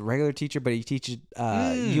was just a regular teacher, but he teaches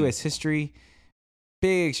U.S. history.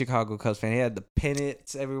 Big Chicago Cubs fan. He had the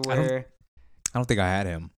pennants everywhere. I don't think I had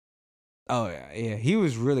him. Oh yeah. He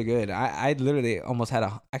was really good. I literally almost had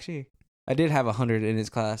I did have 100 in his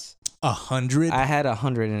class. 100? I had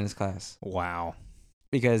 100 in his class Wow.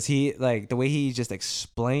 because he like the way he just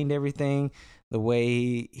explained everything, the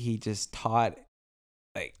way he just taught,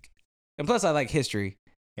 like, and plus I like history,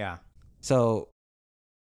 Yeah. so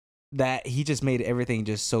that he just made everything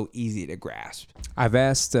just so easy to grasp. I've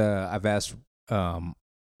asked the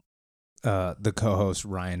co-host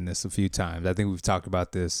Ryan this a few times. I think we've talked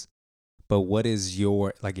about this. But what is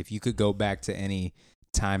your, like, if you could go back to any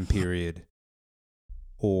time period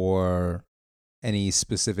or any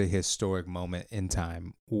specific historic moment in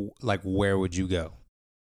time, like, where would you go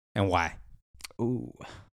and why? Ooh,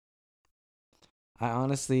 I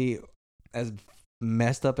honestly, as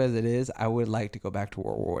messed up as it is, I would like to go back to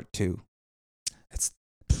World War II.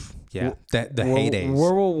 Yeah, the World heydays.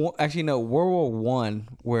 World War One,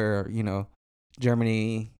 where, you know,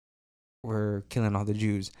 Germany were killing all the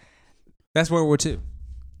Jews. That's World War II.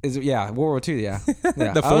 World War II, yeah.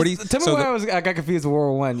 Yeah. The 40s. Tell me why I got confused with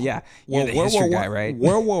World War One. Yeah. You're the history guy, right?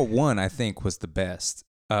 World War One, I think, was the best.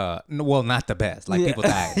 Well, not the best. Like, Yeah. people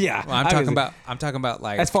died. Yeah, Well, I'm talking about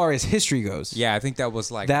like, As far as history goes. yeah, I think that was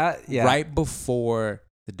like That, yeah. right before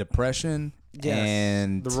the Depression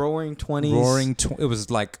and the Roaring 20s. It was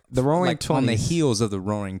like The Roaring like on the 20s. heels of the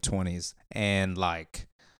Roaring 20s, and like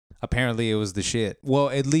apparently it was the shit. Well,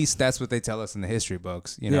 at least that's what they tell us in the history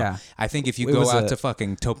books. You know, Yeah. I think if you It go was out a- to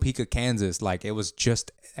fucking Topeka, Kansas, like it was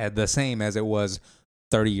just the same as it was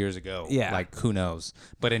 30 years ago. Yeah. like who knows?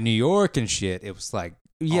 But in New York and shit, it was like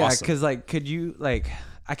Yeah, awesome. because like, could you like?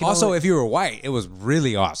 I can Also, only- if you were white, it was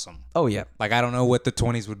really awesome. oh yeah, Like I don't know what the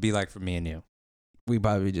 20s would be like for me and you. we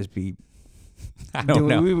probably just be. I don't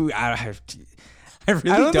know. I I really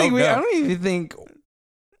don't think know. I don't even think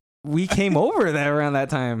we came over that around that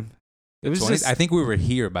time. It was 20s? just. I think we were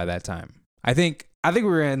here by that time. I think we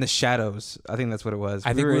were in the shadows. I think that's what it was.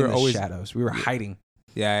 I think we were in the always- shadows. We were hiding,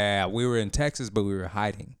 yeah. We were in Texas, but we were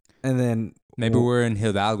hiding. and then Maybe we were in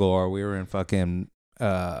Hidalgo or we were in fucking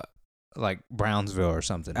like Brownsville or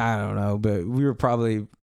something. I don't know, but we were probably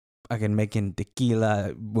fucking making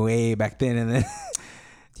tequila way back then, and then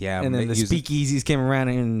Yeah, and then the using- speakeasies came around,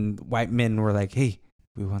 and white men were like, "Hey,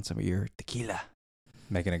 we want some of your tequila."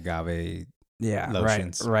 making agave. Yeah,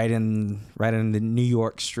 Lotions. right in the New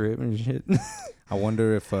York Strip and shit. I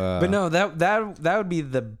wonder if. But no, that would be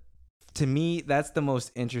to me, that's the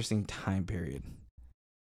most interesting time period.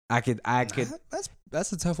 I could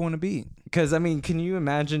That's a tough one to beat. because I mean, can you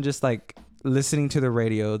imagine just like listening to the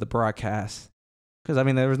radio, the broadcast? Because I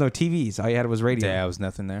mean, there was no TVs. All you had was radio, Yeah, it was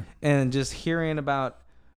nothing there. and just hearing about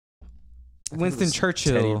I think it Winston was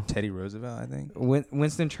Churchill. Teddy Roosevelt, I think.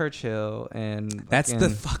 Winston Churchill, and That's the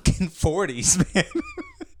fucking 40s, man.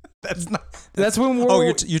 That's not. That's when Oh,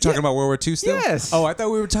 you're talking about World War II still? Yes. Oh, I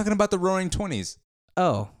thought we were talking about the Roaring 20s.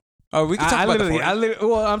 Oh, Oh, we can talk about the 40s.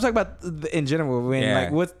 well, I'm talking about in general. When Yeah.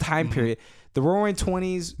 like what time period? The Roaring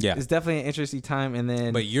 '20s Yeah. is definitely an interesting time, and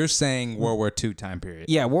then But you're saying World War II time period.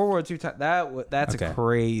 yeah, World War II time. That's Okay. a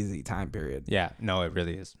crazy time period. Yeah. No, it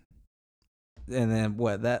really is. And then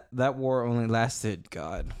what? That war only lasted.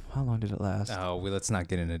 God, how long did it last? Oh, let's not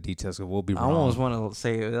get into details. 'Cause we'll be I wrong. almost want to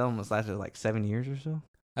say it almost lasted like 7 years or so.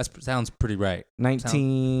 That sounds pretty right.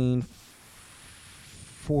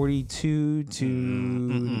 1942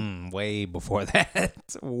 to Way before that.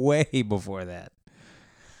 Way before that.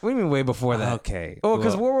 what do you mean way before that? Okay. Oh,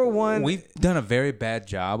 because Well, World War One. we've done a very bad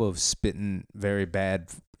job of spitting very bad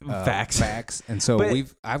Facts. and so But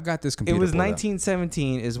I've got this It computer. was pulled up.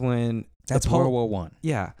 1917 is when That's World War One.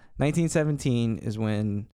 Yeah, 1917 is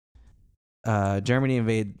when Germany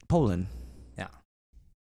invaded Poland. Yeah.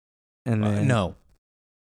 And then No.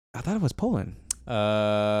 I thought it was Poland.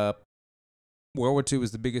 World War II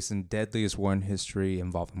was the biggest and deadliest war in history,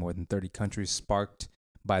 involving more than 30 countries, sparked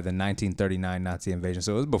by the 1939 Nazi invasion.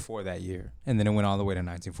 So it was before that year, and then it went all the way to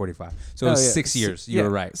 1945. So it was 6 years. You Yeah. were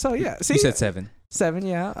right. So yeah, see, You said 7. 7.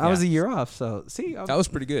 Yeah, I was a year off. So see, That was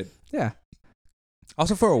pretty good. yeah.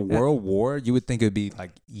 Also, for a world war, you would think it would be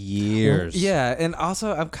like years. Yeah, and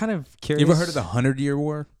also I'm kind of curious. You ever heard of the 100-Year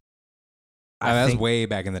War? That was think- way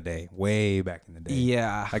back in the day. Way back in the day.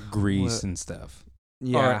 Yeah. Like Greece What- and stuff.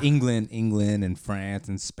 Yeah. Or England and France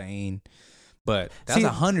and Spain. But that's See,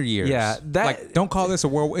 100 years. yeah, that- like, don't call this a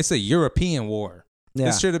war. It's a European war. Yeah.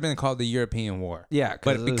 This should have been called the European War. Yeah.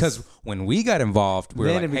 But it was- because when we got involved, we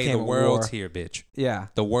were Then like, it hey, became the a world's war. here, bitch. yeah,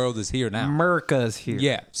 The world is here now. America's here.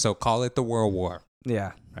 Yeah. So call it the World War,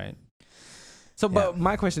 Yeah. right? So, but Yeah.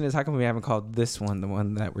 my question is, how come we haven't called this one the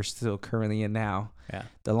one that we're still currently in now, Yeah.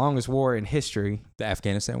 the longest war in history? The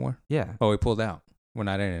Afghanistan War? Yeah, Oh, we pulled out. We're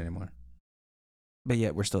not in it anymore. but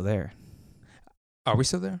yet we're still there. Are we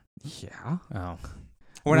still there? Yeah. Oh.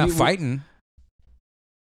 We're not We- fighting.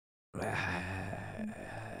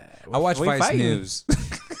 I watch We Vice fighting. News.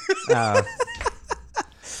 Yeah,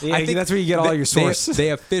 I think that's where you get all your sources. They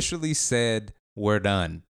officially said we're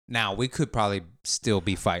done. Now we could probably still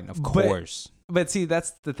be fighting, of But- course. But see,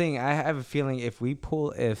 that's the thing. I have a feeling if we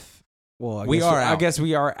pull, I out. guess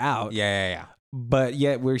we are out. Yeah. But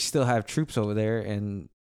yet we still have troops over there, and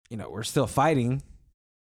we're still fighting.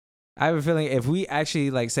 I have a feeling if we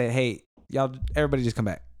actually like say, "Hey, y'all, everybody, just come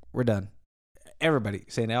back. We're done." Everybody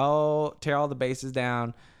saying, tear all the bases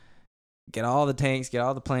down, get all the tanks, get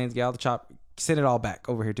all the planes, get all the chop, send it all back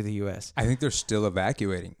over here to the U.S. I think they're still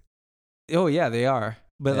evacuating. Oh yeah, they are.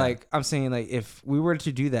 But Yeah. like I'm saying, like if we were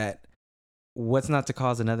to do that, what's not to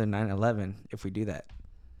cause another 9/11 if we do that?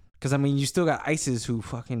 Because I mean, you still got ISIS who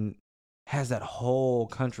fucking has that whole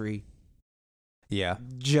country Yeah.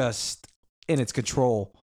 just in its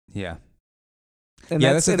control. Yeah. And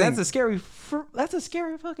Yeah, that's that's the thing. that's a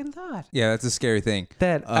scary fucking thought. Yeah, that's a scary thing.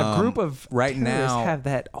 That a group of right terrorists now- have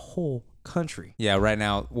that whole country. Yeah, right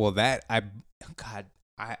now, well, I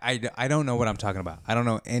don't know what I'm talking about. I don't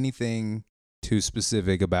know anything too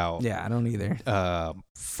specific about Yeah, I don't either.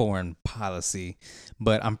 foreign policy,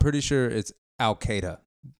 but I'm pretty sure it's Al Qaeda.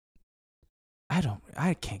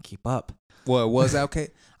 I can't keep up. Well, it was Al Qaeda.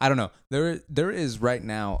 I don't know. There is right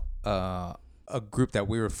now a group that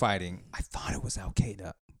we were fighting. I thought it was Al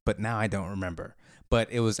Qaeda, but now I don't remember. But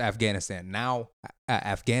it was Afghanistan. Now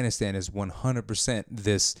Afghanistan is 100%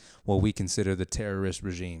 this what we consider the terrorist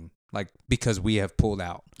regime, like because we have pulled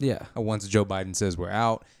out. Yeah. Once Joe Biden says we're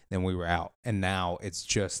out, then we were out, and now it's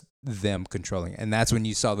just them controlling it. And that's when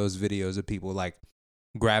you saw those videos of people like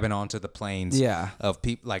grabbing onto the planes. Yeah. Of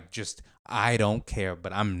people like just I don't care,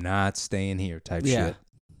 but I'm not staying here type Yeah. shit.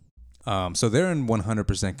 So they're in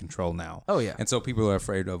 100% control now. Oh yeah. And so people are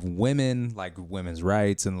afraid of women, like women's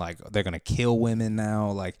rights, and like they're gonna kill women now.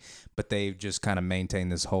 Like, but they've just kind of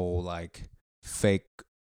maintained this whole like fake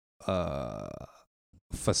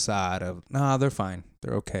facade of they're fine,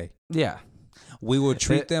 they're okay. Yeah. We will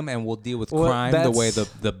treat them and we'll deal with Well, crime the way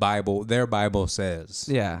that's- the Bible, their Bible says.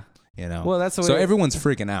 Yeah. You know. Well, that's the so way- everyone's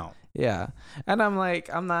freaking out. Yeah. And I'm like,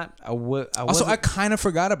 I'm not. Also, I kind of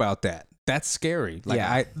forgot about that. That's scary. Like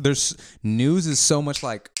Yeah. there's news is so much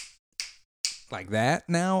like that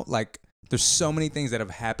now. Like there's so many things that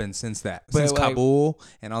have happened since that, But, since like- Kabul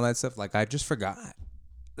and all that stuff. Like I just forgot.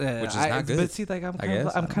 Which is not good, But see, like I'm I kind of,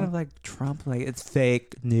 guess. I I'm don't kind of like Trump. Like it's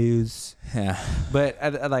fake news. Yeah. But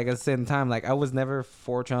at the same time, like I was never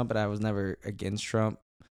for Trump, but I was never against Trump.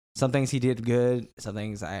 Some things he did good. Some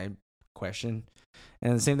things I question.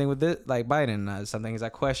 And the same thing with this, like Biden. Some things I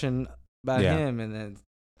question about Yeah. him, and then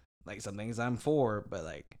like some things I'm for. But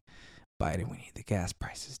like Biden, we need the gas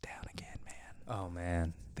prices down again, man. Oh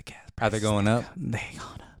man. The gas Are they prices going up? They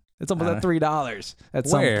going up. It's almost I at don't- $3. At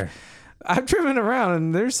Where? I've driven around,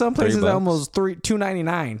 and there's some places that $3? almost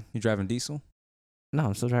 $2.99. You driving diesel? No,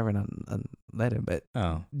 I'm still driving on leaded, but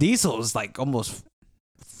Oh, diesel is like almost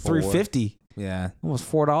 $3.50, yeah. almost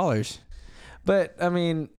 $4. But I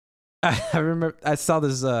mean, I remember I saw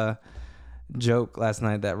this joke last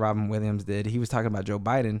night that Robin Williams did. He was talking about Joe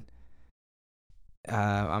Biden.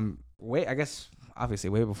 I guess obviously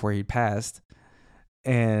way before he passed,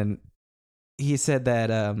 and he said that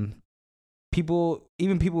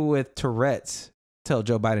even people with Tourette's tell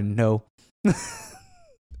Joe Biden no.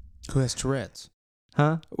 Who has Tourette's?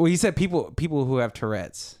 Huh? Well, he said people who have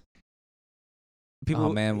Tourette's. People.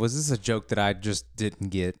 Oh man, was this a joke that I just didn't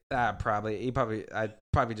get? I probably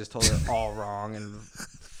just told it all wrong and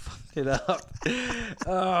fucked it up.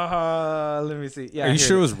 Let me see. Yeah, Are you here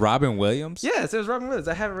sure it it was Robin Williams? Yes, it was Robin Williams.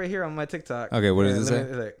 I have it right here on my TikTok. Okay, what does it let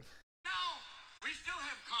say? me- like- No, we still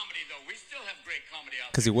have comedy though. We still have great comedy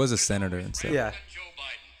out there. 'Cause he was a There's senator always and stuff. Yeah. better than Joe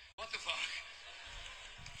Biden. What the fuck?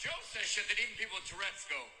 Joe says shit that even people with Tourette's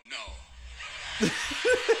go, no.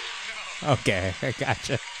 Okay, I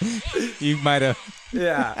gotcha. You might have.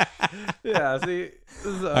 Yeah, yeah. See,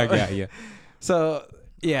 so, I got you. So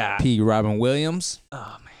yeah. P. Robin Williams.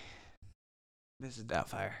 Oh man, this is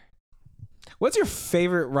Doubtfire. What's your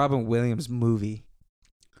favorite Robin Williams movie?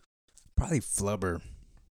 Probably Flubber.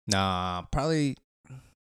 Nah, probably.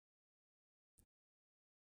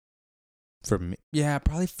 For me, yeah,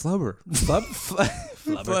 probably Flubber.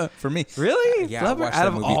 Flubber. For me, Really? yeah, I Flubber? watched Out that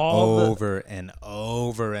of movie all the- over and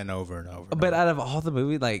over and over and over. But out of all the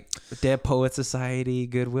movies, like Dead Poet Society,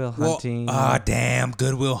 Goodwill Hunting. Damn,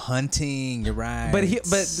 Goodwill Hunting. You're right.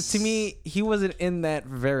 but to me, he wasn't in that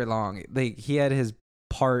very long. Like he had his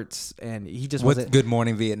parts, and he just what's wasn't. Good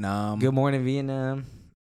Morning Vietnam? Good Morning Vietnam.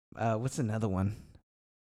 What's another one?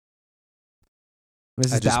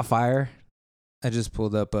 Mrs. just- Doubtfire. I just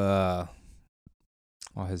pulled up all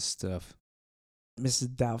his stuff. Mrs.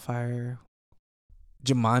 Doubtfire.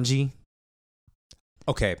 Jumanji.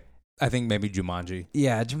 Okay, I think maybe Jumanji.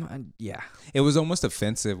 Yeah, Jumanji. Yeah. It was almost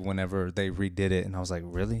offensive whenever they redid it, and I was like,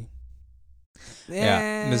 really?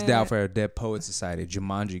 Yeah, Miss Doubtfire, Dead Poet Society,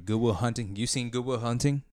 Jumanji, Goodwill Hunting. You seen Goodwill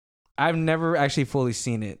Hunting? I've never actually fully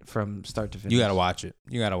seen it from start to finish. You gotta watch it.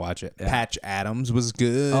 You gotta watch it. Yeah. Patch Adams was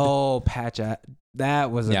good. Oh,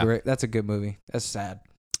 that was Yeah. that's a good movie. That's sad.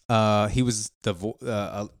 He was the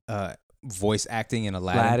voice acting in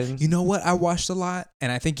Aladdin. Aladdin. You know what I watched a lot,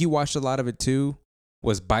 and I think you watched a lot of it too.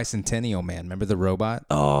 Was Bicentennial Man? Remember the robot?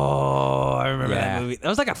 Oh, I remember Yeah. that movie. That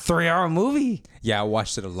was like a 3-hour movie. Yeah, I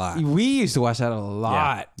watched it a lot. We used to watch that a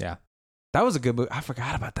lot. Yeah, That was a good movie. I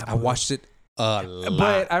forgot about that I movie. watched it a lot.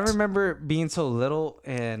 But I remember being so little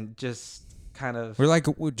and just kind of.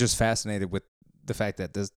 we're just fascinated with the fact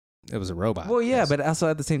that it was a robot. Well, yeah, Yes. but also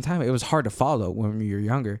at the same time, it was hard to follow when you're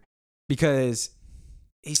younger because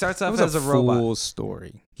he starts it off was as a robot. full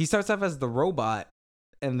story. He starts off as the robot,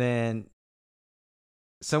 and then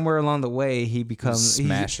somewhere along the way, he becomes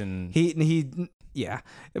Smashing. He yeah,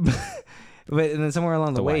 but and then somewhere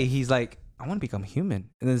along the The way, wife. he's like, I want to become human,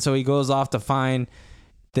 and then so he goes off to find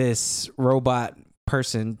this robot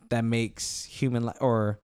person that makes human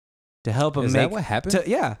or to help him Is make that what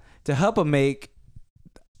happened? to help him make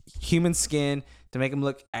human skin to make him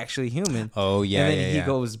look actually human. Oh yeah, and then yeah, he yeah.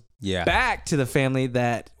 goes Yeah. back to the family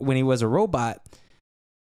that when he was a robot,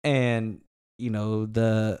 and you know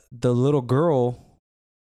the little girl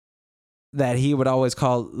that he would always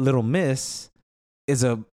call Little Miss is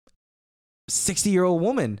a 60-year-old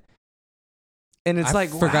woman, and it's I like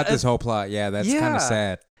forgot wow, this whole plot. Yeah, that's kind Yeah. of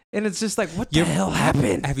sad. and it's just like what You the ever- hell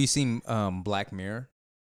happened? Have you seen Black Mirror?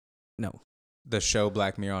 No, The show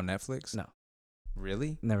Black Mirror on Netflix? No.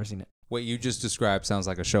 Really? never seen it. What you just described sounds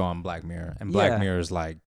like a show on Black Mirror, and Yeah. Black Mirror is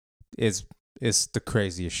like, it's the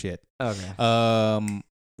craziest shit. Okay,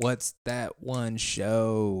 What's that one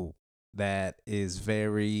show that is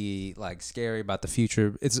very like scary about the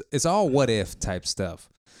future? It's all what if type stuff.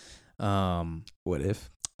 what if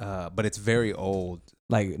But it's very old.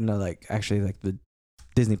 actually like the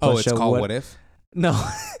Disney Plus Oh, it's show? called What If? No,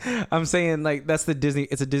 I'm saying like that's the Disney.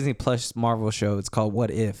 It's a Disney Plus Marvel show. It's called What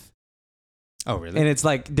If. Oh, really? And it's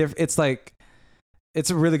like it's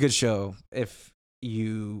a really good show if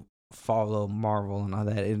you follow Marvel and all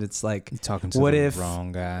that. And it's like, You're talking to what the if-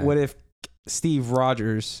 wrong guy. what if Steve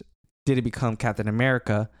Rogers didn't become Captain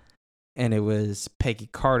America, and it was Peggy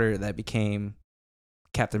Carter that became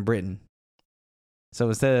Captain Britain? So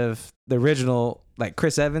instead of the original, like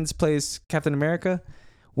Chris Evans plays Captain America,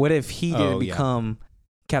 what if he didn't Oh, yeah. become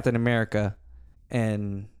Captain America,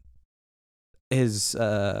 and his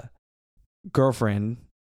girlfriend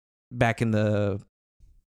back in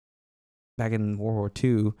World War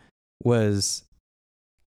II was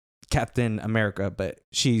Captain America, but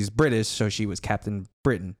she's British, so she was Captain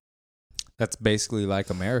Britain. That's basically like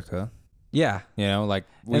America. Yeah. You know, like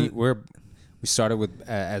we started with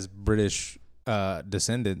as British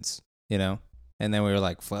descendants, you know, and then we were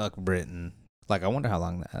like, fuck Britain. Like, I wonder how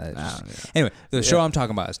long that is. Anyway, the show I'm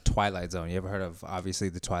talking about is Twilight Zone. You ever heard of, obviously,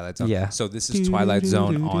 the Twilight Zone? Yeah. So this is Twilight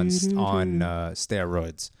Zone on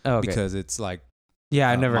steroids. Oh, okay. Because it's like Yeah,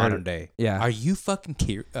 I've never modern heard of, day. Yeah. Are you fucking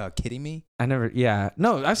kidding me? I never. Yeah.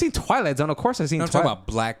 No, I've seen Twilight Zone. Of course, I've seen. No, I'm talking about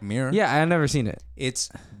Black Mirror. Yeah, I've never seen it. It's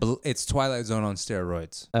Twilight Zone on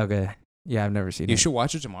steroids. Okay. Yeah, I've never seen it. You should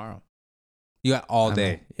watch it tomorrow. You got all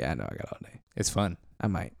day. Yeah, I know. I got all day. It's fun. I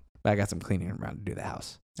might. But I got some cleaning around to do the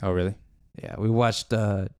house. Oh, really? Yeah, we watched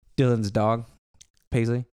Dylan's dog,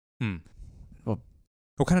 Paisley.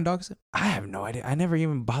 What kind of dog is it? I have no idea. I never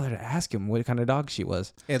even bothered to ask him what kind of dog she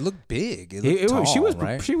was. It looked big. It looked tall, she was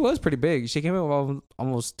right? She was pretty big. She came up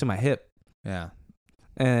almost to my hip. Yeah.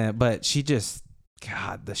 But she just,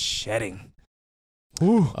 God, the shedding.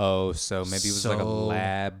 Oh, so maybe it was like a So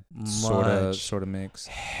lab much sort of mix.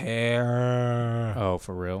 Hair. Oh,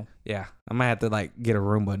 for real? Yeah, I might have to like get a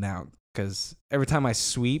Roomba now because every time I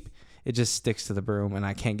sweep, it just sticks to the broom and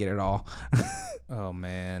I can't get it all. Oh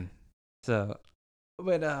man. So,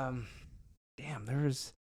 but damn,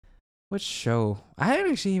 there's what show? I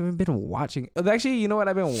haven't actually even been watching. Actually, you know what?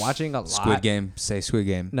 I've been watching a lot. Squid Game. Say Squid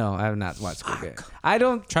Game. No, I have not watched Squid Game. I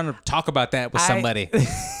don't. Trying to talk about that with somebody.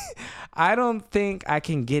 I don't think I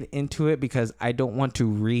can get into it because I don't want to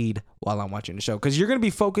read while I'm watching the show. Because you're gonna be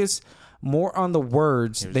focused more on the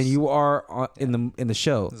words than you are in the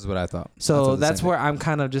show. This is what I thought. So that's where I'm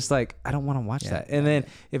kind of just like I don't want to watch that. And then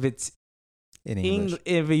if it's in English,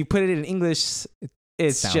 if you put it in English,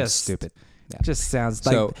 it's sounds just stupid. Yeah. Just sounds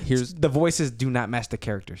like So here's the voices do not match the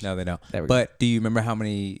characters. No, they don't. There we go. But do you remember how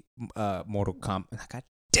many Mortal Kombat? God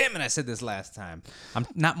damn it! I said this last time. I'm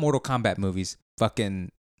not Mortal Kombat movies.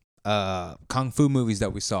 Fucking kung fu movies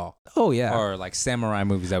that we saw. Oh yeah. Or like samurai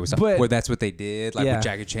movies that we saw, But- where that's what they did. Like Yeah. with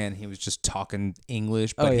Jackie Chan, he was just talking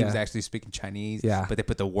English, but Oh, he yeah. was actually speaking Chinese. Yeah. But they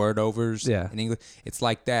put the word overs Yeah. in English. It's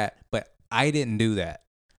like that, but I didn't do that.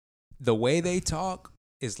 The way they talk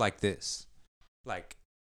is like this. Like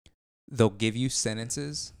they'll give you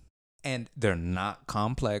sentences and they're not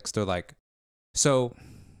complex. They're like, so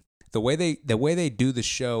the way they do the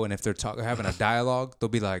show, and if they're having a dialogue, they'll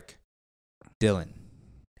be like, Dylan.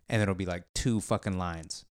 And then it'll be like 2 fucking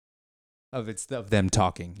lines of them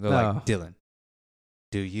talking. They're like, Dylan,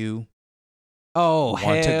 do you Oh want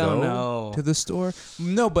hell to go no. to the store?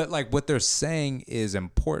 No, but like what they're saying is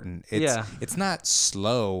important. It's not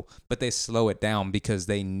slow, but they slow it down because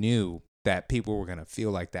they knew that people were gonna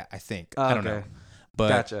feel like that. I think. I don't know. Okay. But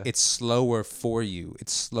Gotcha. it's slower for you.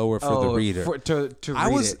 It's slower for the reader. To read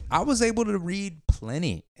it. I was able to read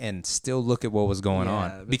plenty and still look at what was going Yeah, on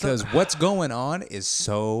but because what's going on is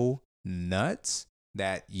so nuts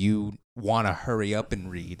that you want to hurry up and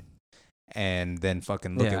read and then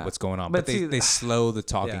fucking look at what's going on. But, see, they slow the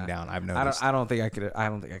talking yeah. down. I've noticed. I don't think I could.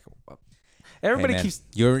 Everybody Hey, man, keeps.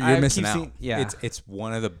 you're I missing keep out. seeing- yeah. It's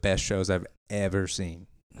one of the best shows I've ever seen.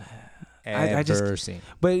 I just- Seen.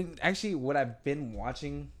 But actually, what I've been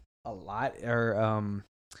watching a lot are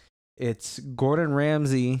it's Gordon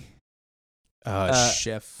Ramsay.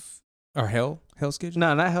 Chef or Hell's Kitchen.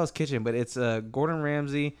 No, not Hell's Kitchen, but it's Gordon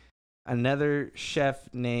Ramsay, another chef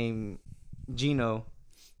named Gino,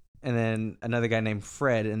 and then another guy named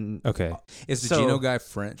Fred. And Okay, is the So- Gino guy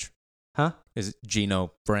French? Huh? Is it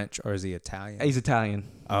Gino French or is he Italian? he's Italian.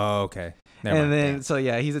 Oh, okay. Never And mind. then Damn. so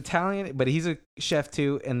yeah, he's Italian, but he's a chef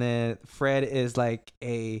too. And then Fred is like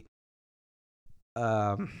a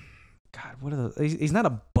God, what are the? He's not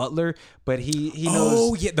a butler, but he knows.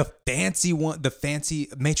 Oh yeah, the fancy one, the fancy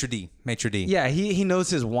maitre d'. Yeah, he knows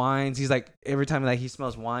his wines. He's like every time like he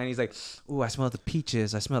smells wine, he's like, "Ooh, I smell the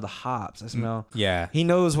peaches. I smell the hops. I smell." Yeah. He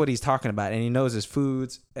knows what he's talking about, and he knows his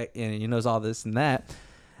foods, and he knows all this and that.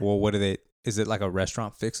 Well, what do they? Is it like a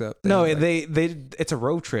restaurant fix up? No, Like, they it's a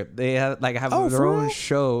road trip. They have Oh, their for own real?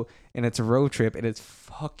 show, and it's a road trip, and it's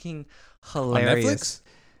fucking on hilarious. Netflix.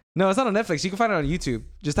 No, it's not on Netflix. You can find it on YouTube.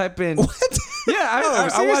 Just type in. What? Yeah, I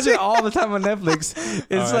watch seriously? it all the time on Netflix. It's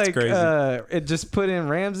that's like crazy. it just put in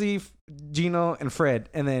Ramsey, Gino, and Fred,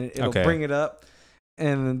 and then it'll Okay. bring it up.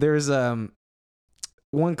 And there's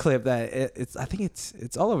one clip that it's I think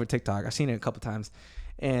it's all over TikTok. I've seen it a couple times,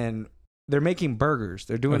 and they're making burgers.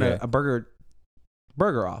 They're doing Okay. a burger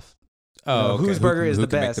off. Oh, okay. Whose burger is who the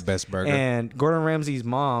can make best? the best burger? And Gordon Ramsay's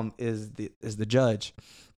mom is the judge.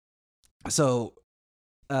 So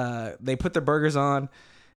they put the burgers on,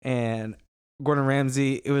 and Gordon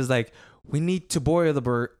Ramsay, it was like, we need to boil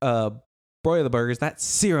the broil the burgers, not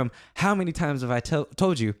sear them. How many times have I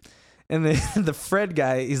told you? And then the Fred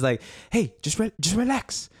guy, he's like, hey, just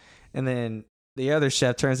relax. And then the other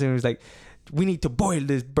chef turns to him and he's like, we need to boil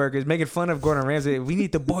these burgers, making fun of Gordon Ramsay. We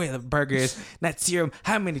need to boil the burgers, not sear them.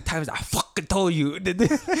 How many times I fucking told you?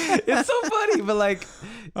 It's so funny, but like,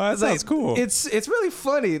 that sounds cool. It's really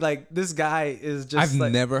funny. Like, this guy is just. I've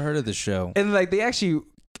like, never heard of the show. and like they actually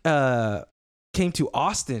came to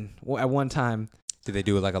Austin at one time. Did they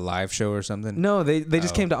do like a live show or something? No, they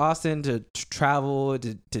just Oh. came to Austin to travel,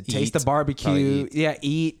 to taste the Eat. barbecue. Probably eat. Yeah,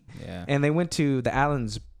 eat. Yeah. And they went to the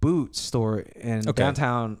Allen's Boot store in Okay.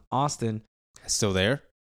 downtown Austin. Still there?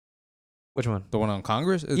 Which one? The one on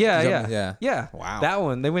Congress? Yeah, Is yeah. that- yeah. Yeah. Wow. That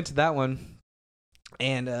one. They went to that one.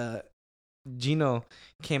 And Gino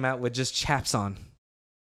came out with just chaps on.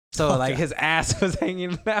 So Oh, like God. his ass was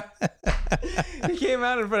hanging out. He came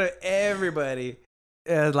out in front of everybody.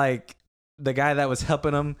 Like the guy that was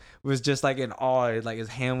helping him was just like in awe. Like his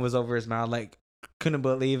hand was over his mouth. Like couldn't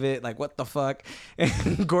believe it. Like what the fuck?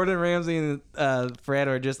 And Gordon Ramsay and Fred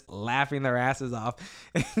are just laughing their asses off.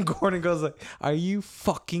 And Gordon goes like, "Are you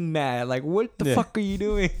fucking mad? Like what the Yeah. fuck are you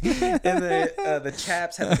doing?" And the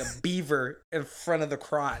chaps had like a beaver in front of the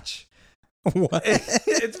crotch. What?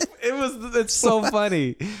 It's so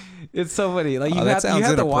funny. It's so funny. Like you Oh, that have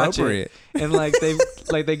sounds to watch it. inappropriate. And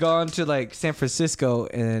like they gone to like San Francisco,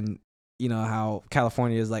 and you know how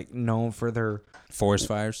California is like known for their Forest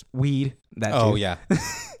fires? weed. That Oh, too. yeah.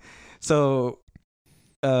 So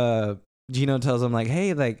Gino tells him like,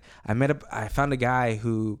 hey, like I found a guy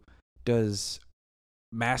who does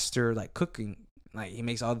master like cooking. Like he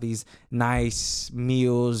makes all these nice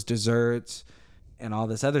meals, desserts, and all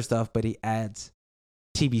this other stuff, but he adds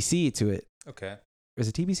TBC to it. Okay. Is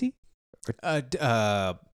it TBC?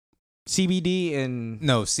 No, CBD and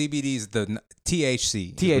CBD is the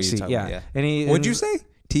THC. is what you're THC. talking Yeah. about, And he What'd you say?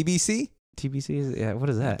 TBC? TBC is what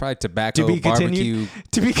is that? Probably tobacco, To be barbecue. continued?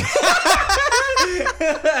 To be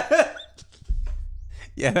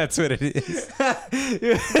Yeah, that's what it is.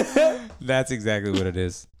 That's exactly what it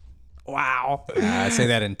is. wow. I say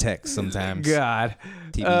that in text sometimes. God.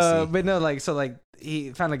 TBC. But no, like so like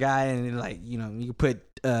he found a guy and like, you know, you could put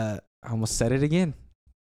I almost said it again.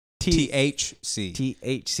 THC.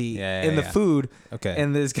 THC Yeah, in the yeah. food. Okay.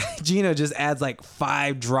 And this guy Gino just adds like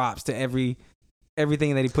 5 drops to everything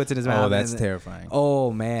that he puts in his mouth. Oh, that's and, terrifying.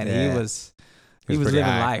 Oh man, Yeah. he was He was living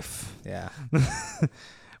pretty high. life. Yeah.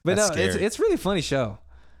 But That's no, scary. it's really funny show.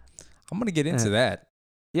 I'm gonna get into Yeah. that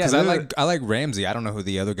Yeah, because I like Ramsey. I don't know who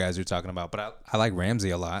the other guys are talking about, but I like Ramsey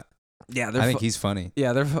a lot. yeah, I think he's funny.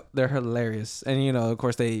 yeah, they're hilarious. And you know, of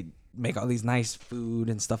course they make all these nice food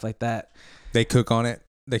and stuff like that. They cook on it.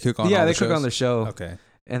 They cook on. Yeah, all they the cook on shows? the show. Okay.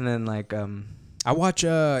 And then like I watch.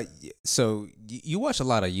 So you watch a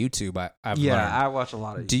lot of YouTube. I've yeah, learned. I watch a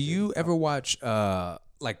lot of Do YouTube. you ever watch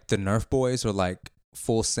like the Nerf Boys or like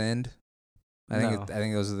Full Send? I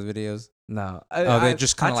think those are the videos. No. They're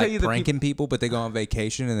just kind I'll of tell you like the pranking people, but they go on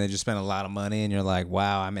vacation and they just spend a lot of money, and you're like,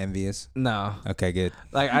 wow, I'm envious. No. Okay, good.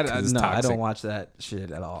 Like 'Cause it's I toxic. don't watch that shit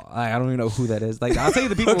at all. I don't even know who that is. Like I'll tell you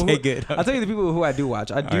the people Okay, who good. I'll tell you the people who I do watch.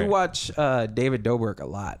 I do right. watch David Dobrik a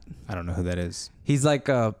lot. I don't know who that is. He's like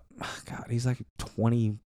God, he's like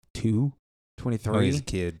 22, 23. Oh, he's a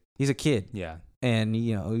kid. He's a kid. Yeah. And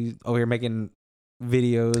you know, he's over here making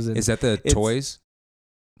videos and Is that the it's- toy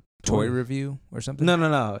Toy- review or something?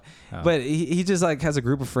 No. Oh. But he just like has a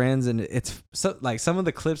group of friends, and it's so like some of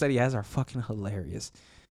the clips that he has are fucking hilarious.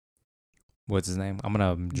 What's his name? I'm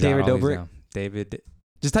gonna jot David all these Dobrik. down. David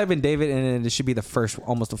Just type in David, and then it should be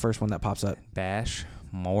almost the first one that pops up. Bash,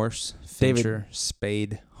 Morse, David- Fincher,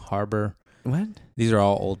 Spade, Harbor. What? These are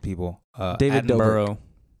all old people. David Attenborough,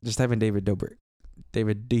 Just type in David Dobrik.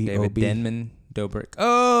 David D O David B. Denman, Dobrik.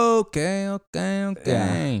 Okay.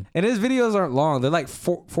 Yeah. And his videos aren't long. They're like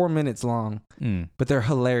 4 minutes long, but they're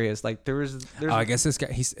hilarious. Like there's Oh, I guess this guy.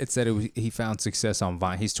 It said he found success on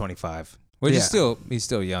Vine. He's 25, which is Yeah. he's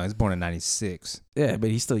still young. He's born in '96. yeah, but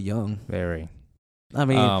he's still young. Very. I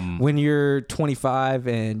mean, when you're 25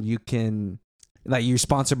 and you can, like, you're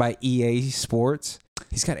sponsored by EA Sports.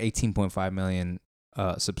 He's got 18.5 million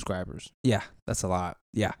subscribers. Yeah, That's a lot.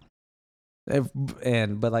 yeah.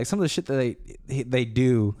 But like some of the shit that they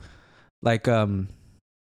do, like what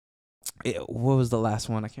was the last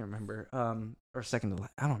one? I can't remember. Or second to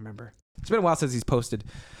last. I don't remember. It's been a while since he's posted,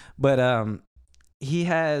 but he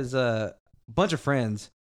has a bunch of friends,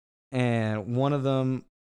 and one of them,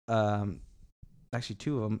 actually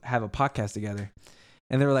 2 of them, have a podcast together,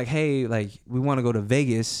 and they were like, "Hey, like we want to go to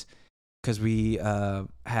Vegas because we have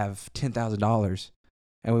 $10,000,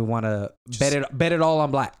 and we want to bet it all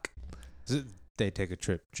on black." They take a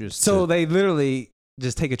trip just So to, they literally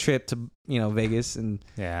just take a trip to Vegas, and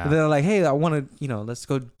Yeah. they're like, hey, I want to let's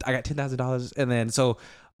go. I got $10,000, and then so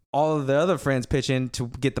all of the other friends pitch in to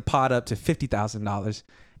get the pot up to $50,000,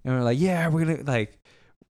 and we're like, yeah, we're gonna like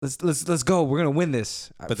let's go, we're gonna win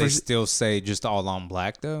this. But they still say just all on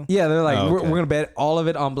black though. yeah, they're like, Oh, we're okay. gonna bet all of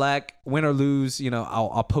it on black, win or lose.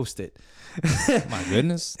 I'll post it. My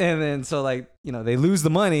goodness. And then so like they lose the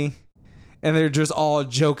money, and they're just all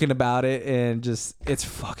joking about it, and just it's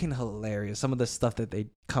fucking hilarious. Some of the stuff that they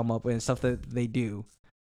come up with and stuff that they do.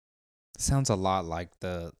 Sounds a lot like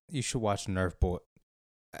you should watch Nerf Boy.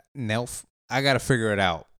 Nelf. I gotta figure it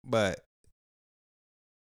out, but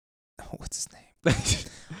what's his name?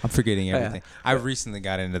 I'm forgetting Yeah. everything. I recently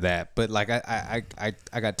got into that, but like I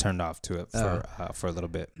got turned off to it for a little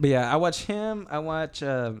bit. But yeah, I watch him. I watch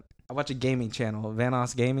a gaming channel,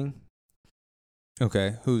 Vanoss Gaming.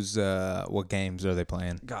 Okay, who's what games are they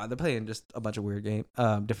playing? God, they're playing just a bunch of weird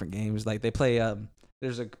different games. Like they play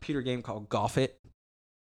there's a computer game called Golf It.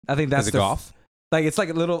 I think that's Is it golf? Like it's like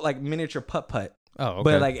a little like miniature putt. Oh, okay.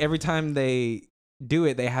 But like every time they do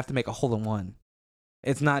it, they have to make a hole in one.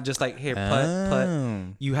 It's not just like here putt. Oh.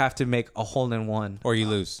 You have to make a hole in one. Or you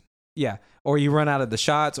lose. Yeah, or you run out of the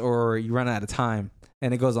shots, or you run out of time,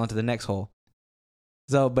 and it goes on to the next hole.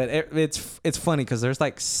 So, but it's funny because there's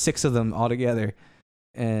like 6 of them all together,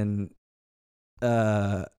 and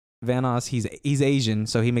Vanoss, he's Asian,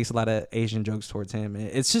 so he makes a lot of Asian jokes towards him.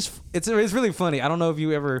 It's just it's really funny. I don't know if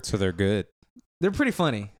you ever. So they're good. They're pretty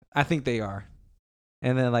funny. I think they are.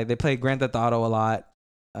 And then like they play Grand Theft Auto a lot.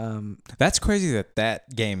 That's crazy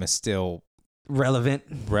that game is still Relevant.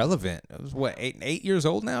 relevant. It was what 8 years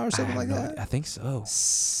old now or something like that. I think so.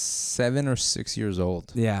 7 or 6 years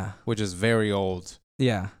old, Yeah. which is very old.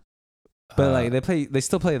 Yeah. But Uh, like they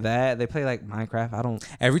still play that. They play like Minecraft. I don't.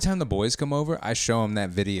 Every time the boys come over, I show them that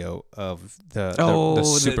video of the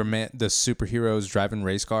superheroes driving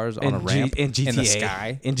race cars on a ramp in GTA in the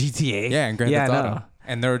sky. In GTA. Yeah, in Grand Yeah, Theft I Auto, know.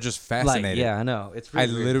 and they're just Like, fascinated. yeah, I know. It's I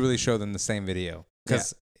really weird. literally show them the same video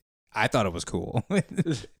because I thought it was cool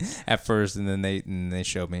at first, and then they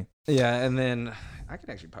showed me. Yeah, and then I could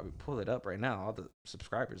actually probably pull it up right now. All the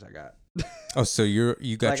subscribers I got. Oh, so you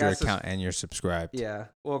got Like, your I sus- account and you're subscribed. Yeah.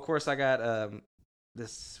 Well, of course I got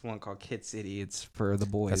this one called Kid City. It's for the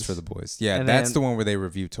boys. That's for the boys. Yeah, And that's then- the one where they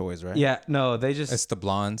review toys, right? Yeah. No, they just It's the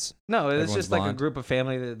blondes. no. It's everyone's just like a blonde. group of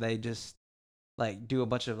family that they just like do a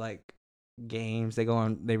bunch of like games. They go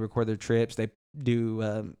on. They record their trips. They do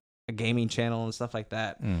a gaming channel and stuff like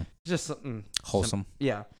that. Mm, Just something wholesome.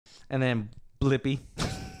 Yeah. And then Blippy.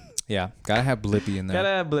 Yeah, gotta have Blippy in there. Gotta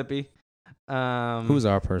have Blippy. Who's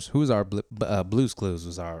our person? Who's our Blues Clues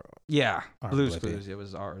was our. Yeah, our Blue's Blippy. Clues. It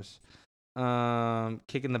was ours.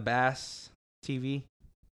 Kicking the Bass TV,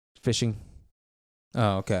 fishing.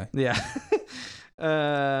 Oh, okay. Yeah.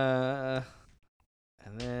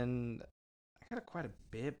 And then I got quite a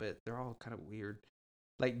bit, but they're all kind of weird.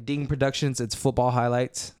 Like Ding Productions, it's football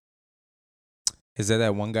highlights. Is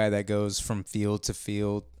that one guy that goes from field to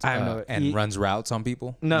field I don't know. and runs routes on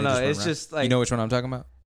people? No, And they no, run it's routes? just like you know which one I'm talking about?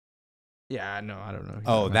 Yeah, I know. I don't know.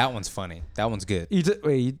 Oh, that one's funny. That one's good. He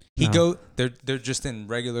no. they're just in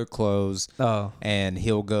regular clothes, Oh, and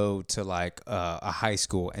he'll go to like a high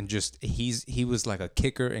school, and just he was like a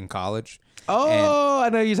kicker in college. I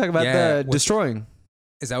know you're talking about Yeah, the what's- destroying.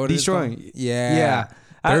 Is that what it is Destroying. called? Yeah,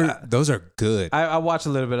 Yeah. those are good. I watch a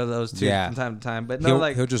little bit of those too Yeah. from time to time, but no,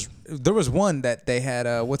 He'll just. There was one that they had.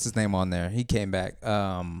 What's his name on there? He came back.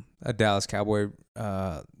 A Dallas Cowboy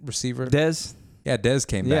receiver. Dez. Yeah, Dez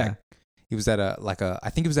came Yeah. back. He was at I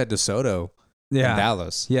think he was at DeSoto in Yeah,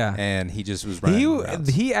 Dallas. yeah. And he just was running routes.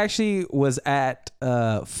 He actually was at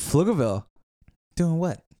Pflugerville. Doing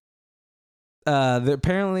what?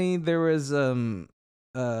 Apparently there was either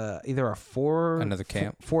a Another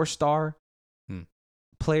camp? 4-star Hmm.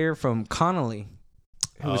 player from Connolly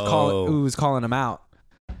who was Oh. calling him out.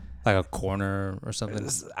 Like a corner or something?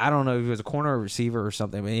 I don't know if he was a corner or receiver or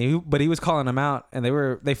something, but he was calling him out, and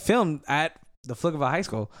they filmed at the Pflugerville High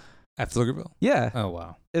School. At Pflugerville? Yeah, Oh,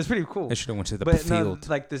 wow. it was pretty cool. They should have went to the But field. no,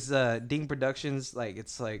 like this Ding Productions, like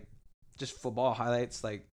it's like just football highlights.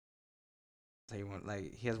 Like, tell you what,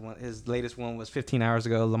 like he has one. His latest one was 15 hours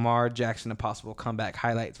ago. Lamar Jackson, a possible comeback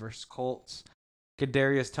highlights versus Colts.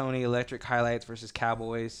 Kadarius Toney electric highlights versus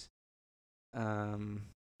Cowboys.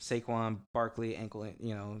 Saquon Barkley ankle,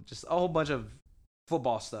 just a whole bunch of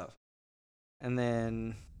football stuff. And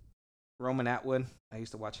then Roman Atwood, I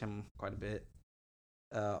used to watch him quite a bit.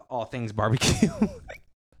 All things barbecue.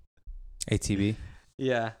 ATV?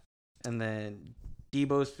 Yeah. And then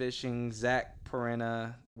Debo's Fishing, Zach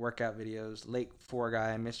Perena, workout videos, Lake 4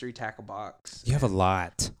 Guy, Mystery Tackle Box, You have a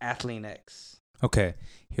lot. Athlete X. Okay,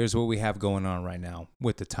 here's what we have going on right now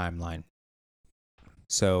with the timeline.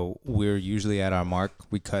 So we're usually at our mark.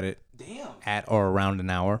 We cut it at or around an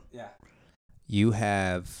hour. Yeah. You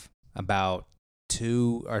have about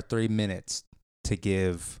 2 or 3 minutes to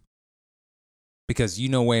give, because you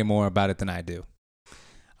know way more about it than I do.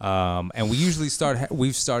 And we usually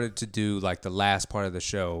we've started to do like the last part of the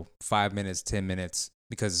show, 5 minutes, 10 minutes,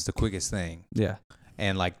 because it's the quickest thing. Yeah.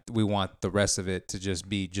 And like we want the rest of it to just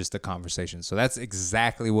be just a conversation. So that's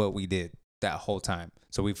exactly what we did that whole time.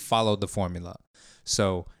 So we followed the formula.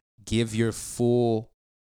 So give your full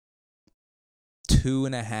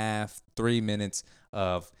 2.5, 3 minutes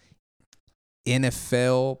of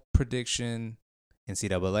NFL prediction,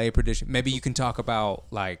 NCAA prediction. Maybe you can talk about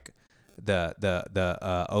like the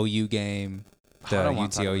OU game. The I don't wanna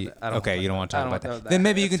talk UTOU. about that. I don't Okay, wanna you don't talk want to talk about about that. that. Then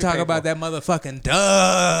maybe you can That's too talk about that painful. motherfucking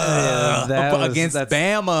dub Yeah, against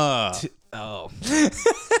Bama. Oh.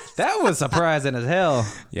 That was surprising as hell.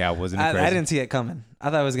 Yeah, wasn't it crazy? I didn't see it coming. I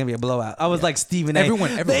thought it was gonna be a blowout. I was like Stephen A.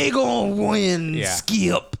 Everyone- They gonna win. Yeah.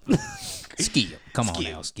 Skip. Skip. Come on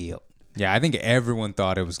now, Skip. Yeah, I think everyone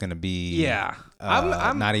thought it was going to be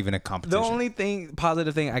I'm not even a The competition. only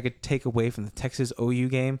positive thing I could take away from the Texas OU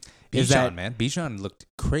game is that Bijan looked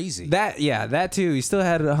crazy. that too. He still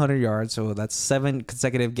had 100 yards, so that's 7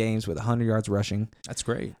 consecutive games with 100 yards rushing. That's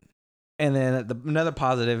great. And then another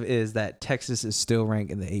positive is that Texas is still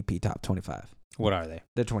ranked in the AP top 25. What are they?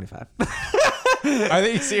 They're 25. Are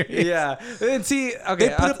they serious? Yeah. And see, okay,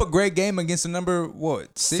 They put up a great game against the number,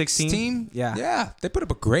 what, 16? 16? Yeah. Yeah, they put up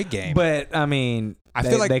a great game. but I mean, I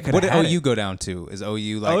feel they like, could what did have OU go down to? Is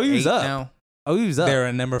OU like OU's 8 up. now? OU's up. They're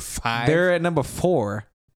at number 5? They're at number 4.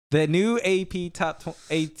 The new AP top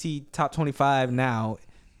 25 now,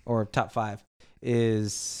 or top 5,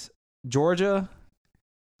 is Georgia,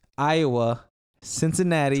 Iowa,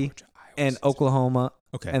 Cincinnati, Georgia, Iowa, and Cincinnati. Oklahoma.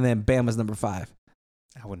 Okay. And then Bama's number 5.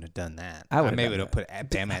 I wouldn't have done that. I would've maybe done would have put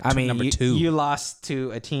Bama at I mean, number you, 2. you lost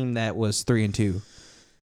to a team that was 3-2.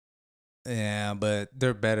 Yeah, but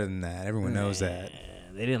they're better than that. Everyone knows that.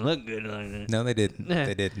 They didn't look good. Like that. No, they didn't.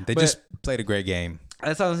 They didn't. They But- just played a great game.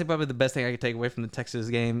 That's honestly probably the best thing I could take away from the Texas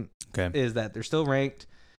game Okay. is that they're still ranked.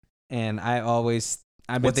 And I've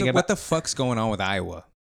been What thinking about. the fuck's going on with Iowa?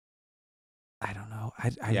 I don't know.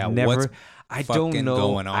 I Yeah, never. what's I don't fucking know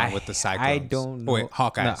going on I- with the I Cyclones? don't know. Oh, wait,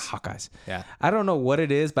 Hawkeyes. No, Hawkeyes. Yeah. I don't know what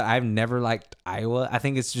it is, but I've never liked Iowa. I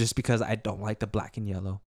think it's just because I don't like the black and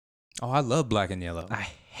yellow. Oh, I love black and yellow. I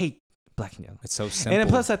hate black and yellow. It's so simple. And then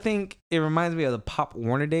plus, I think it reminds me of the Pop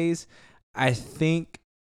Warner days. I think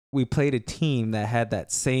we played a team that had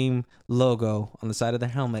that same logo on the side of the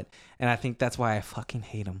helmet, and I think that's why I fucking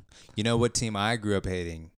hate them. You know what team I grew up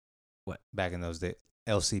hating? What? Back in those days?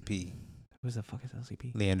 LCP. Who the fuck is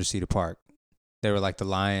LCP? Leander Cedar Park. They were like the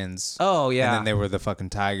Lions. Oh yeah. And then they were the fucking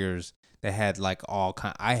Tigers. They had like all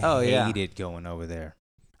kind. I yeah. hated going over there.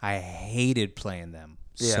 I hated playing them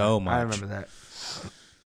Yeah, so much. I remember that.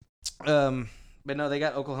 But no, they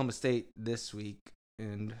got Oklahoma State this week,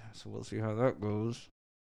 and so we'll see how that goes.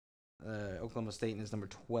 Oklahoma State is number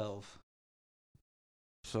 12,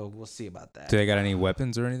 so we'll see about that. Do they got any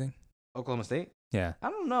weapons or anything? Oklahoma State? Yeah. I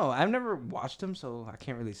don't know. I've never watched them, so I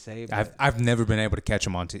can't really say. But I've never been able to catch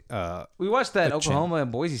them on. we watched that the chin. Oklahoma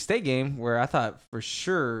and Boise State game where I thought for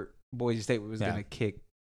sure Boise State was Yeah. gonna kick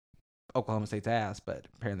Oklahoma State's ass, but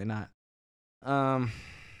apparently not.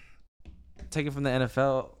 Taken from the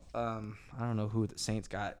NFL. I don't know who the Saints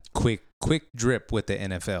got. quick drip with the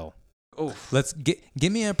NFL. Oh, Let's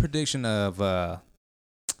give me a prediction of I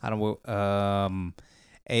don't know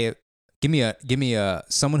give me a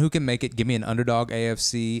someone who can make it. Give me an underdog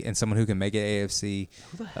AFC and someone who can make it AFC.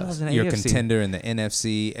 who the hell is an Your AFC? contender in the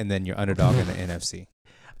NFC and then your underdog in the NFC.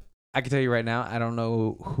 I can tell you right now, I don't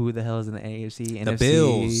know who the hell is in the AFC. The NFC.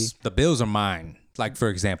 Bills. The Bills are mine. Like for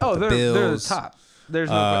example, Oh, the they're Bills. the top. There's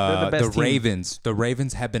no. They're the best team. Ravens. The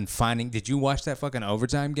Ravens have been finding. Did you watch that fucking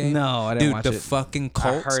overtime game? No, I didn't Dude, watch the it. fucking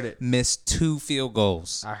Colts heard it. missed 2 field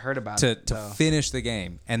goals I heard about to it. though. finish the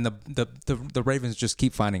game, and the Ravens just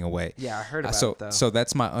keep finding a way. Yeah, I heard about So it though. so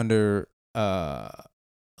that's my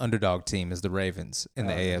underdog team is the Ravens in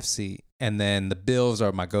the Okay. AFC, and then the Bills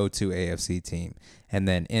are my go-to AFC team, and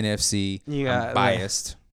then NFC. You got- I'm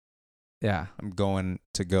biased. yeah. I'm going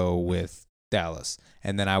to go with Dallas,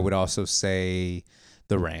 and then I would also say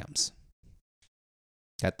the Rams.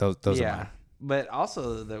 Those are mine. But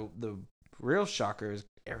also the real shocker is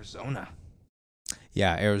Arizona.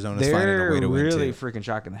 Yeah, Arizona's finding a They're way to really win too. freaking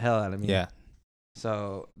shocking the hell out of me. Yeah,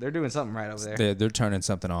 So they're doing something right over there. they're turning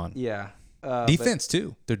something on. Yeah. Defense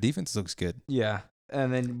too. Their defense looks good. Yeah.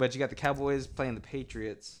 And then, but you got the Cowboys playing the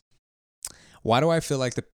Patriots. Why do I feel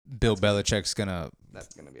like the Bill Belichick's gonna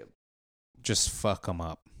That's gonna be a just fuck them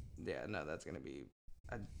up. Yeah, no, that's gonna be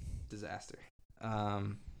a disaster.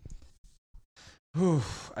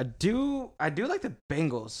 I do like the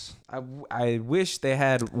Bengals. I wish they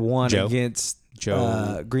had won Joe? against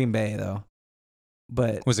Green Bay though,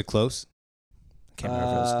 but Was it close? Can't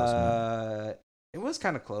remember if it was close or not. it was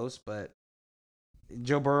kind of close. But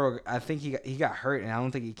Joe Burrow, I think he got hurt, and I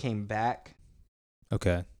don't think he came back.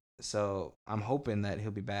 Okay. So I'm hoping that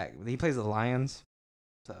he'll be back. He plays the Lions,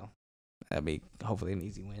 so that'd be hopefully an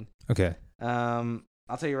easy win. Okay.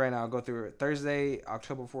 I'll tell you right now. I'll go through it. Thursday,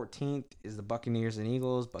 October 14th is the Buccaneers and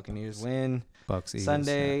Eagles. Buccaneers win. Bucks, Eagles.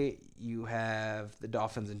 Sunday, you have the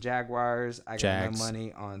Dolphins and Jaguars. I got Jags. my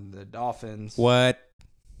money on the Dolphins. What?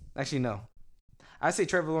 Actually, no. I say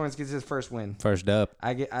Trevor Lawrence gets his first win. First up.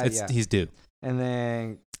 Yeah. He's due. And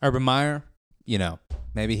then Urban Meyer,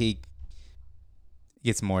 maybe he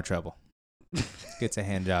gets more trouble. Gets a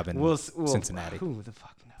hand job in Cincinnati. Who the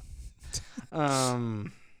fuck knows?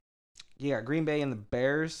 Yeah, Green Bay and the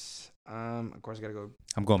Bears. Of course, I gotta go.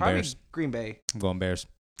 I'm going Probably Bears. Green Bay. I'm going Bears.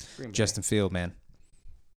 Green Bay. Justin Field, man.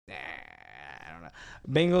 Nah, I don't know.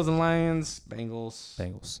 Bengals and Lions. Bengals.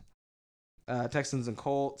 Bengals. Texans and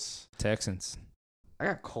Colts. Texans. I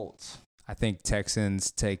got Colts. I think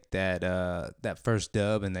Texans take that first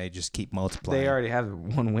dub and they just keep multiplying. They already have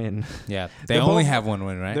one win. Yeah, they They're only both- have one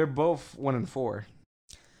win, right? They're both 1-4.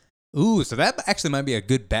 Ooh, so that actually might be a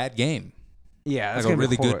good bad game. Yeah, that's Like a gonna be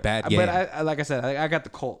really good horrible. bad But game. I like I said, I got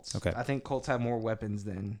the Colts. Okay. I think Colts have more weapons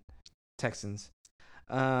than Texans.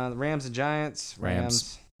 The Rams and Giants.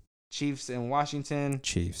 Rams. Chiefs and Washington.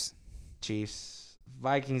 Chiefs. Chiefs.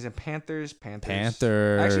 Vikings and Panthers.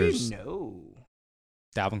 Panthers. Actually, no.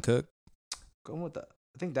 Dalvin Cook. Going with I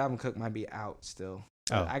think Dalvin Cook might be out still.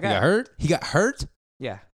 Oh, I he got hurt? He got hurt?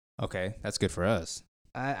 Yeah. Okay, that's good for us.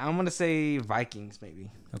 I'm gonna say Vikings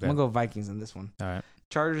maybe. Okay. I'm gonna go Vikings in this one. All right.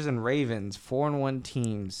 Chargers and Ravens, 4-1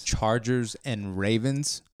 teams. Chargers and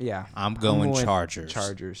Ravens. Yeah. I'm going Chargers.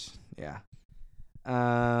 Chargers. Yeah.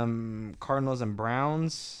 Cardinals and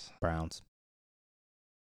Browns. Browns.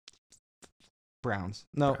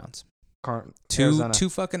 No. Browns. Arizona. Two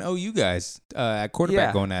fucking OU guys at quarterback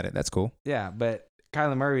Yeah. going at it. That's cool. Yeah, but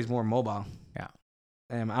Kyler Murray is more mobile. Yeah.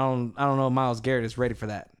 And I don't know if Myles Garrett is ready for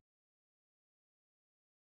that.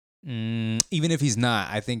 Even if he's not,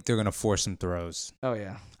 I think they're gonna force some throws. Oh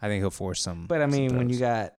yeah. I think he'll force some. But I some mean, when you throws.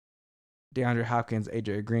 got DeAndre Hopkins,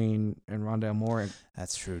 AJ Green, and Rondale Moore,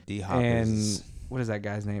 That's true. D Hop and is what is that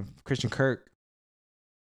guy's name? Christian Kirk.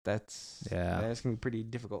 That's Yeah. That's gonna be pretty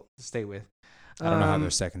difficult to stay with. I don't know how their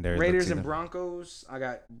secondary Raiders looks and either. Broncos. I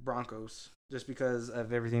got Broncos just because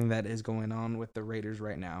of everything that is going on with the Raiders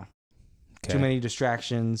right now. Okay. Too many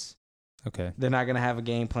distractions. Okay. They're not gonna have a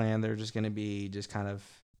game plan. They're just gonna be just kind of,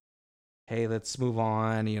 hey, let's move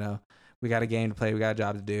on. We got a game to play. We got a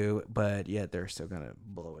job to do. But yet they're still gonna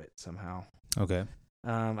blow it somehow. Okay.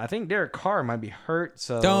 I think Derek Carr might be hurt.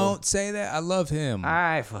 So Don't say that. I love him.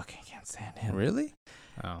 I fucking can't stand him. Really?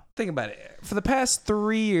 Oh. Think about it. For the past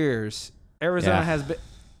 3 years, Arizona Yeah. has been.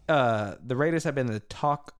 The Raiders have been the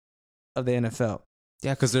talk of the NFL.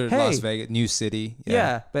 Yeah, because they're Hey. Las Vegas, new city.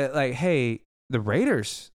 Yeah, but like, hey, the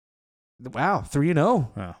Raiders. Wow,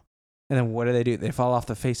 3-0. Oh. And then what do? They fall off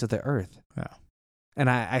the face of the earth. Yeah. And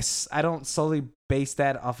I don't solely base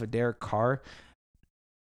that off of Derek Carr.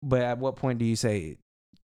 But at what point do you say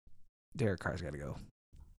Derek Carr's got to go?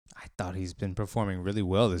 I thought he's been performing really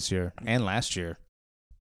well this year and last year.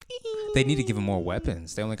 They need to give him more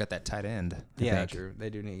weapons. They only got that tight end. I Yeah, think. true. They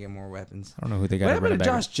do need to get more weapons. I don't know who they got. What at happened to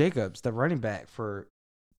running back. Josh Jacobs, the running back for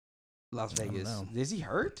Las don't Vegas? know. Is he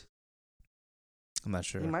hurt? I'm not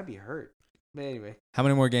sure. He might be hurt. But anyway, How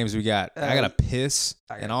many more games we got? I got to piss,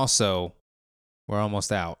 I got- and also we're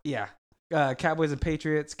almost out. yeah. Cowboys and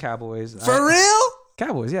Patriots. Cowboys. real?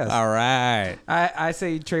 Cowboys, yes. All right. I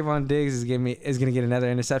say Trayvon Diggs is going to get another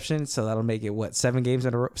interception, so that'll make it 6 games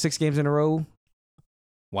in a row.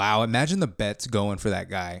 Wow. Imagine the bets going for that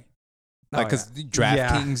guy. Like, because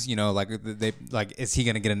DraftKings, is he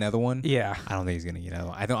gonna get another one? Yeah. I don't think he's gonna get another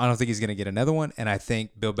one. I don't think he's gonna get another one. And I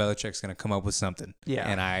think Bill Belichick's gonna come up with something. Yeah.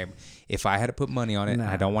 And if I had to put money on it, and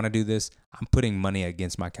I don't want to do this, I'm putting money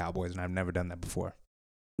against my Cowboys, and I've never done that before.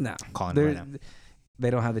 No. I'm calling it right now. They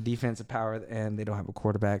don't have the defensive power, and they don't have a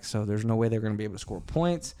quarterback, so there's no way they're going to be able to score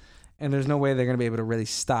points, and there's no way they're going to be able to really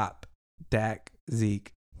stop Dak,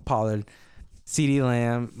 Zeke, Pollard, CeeDee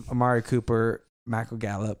Lamb, Amari Cooper, Michael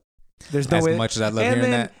Gallup. There's no As way. much as I love and hearing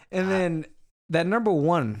then, that. And then that number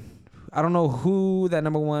one, I don't know who that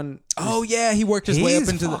number one. Oh yeah, he worked his way up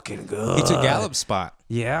into fucking good. He took Gallup's spot.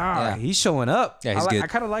 Yeah, he's showing up. Yeah, he's good. I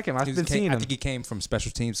kind of like him. I've been seeing I him. think he came from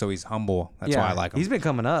special teams, so he's humble. That's why I like him. He's been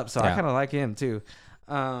coming up, so I Yeah. kind of like him too.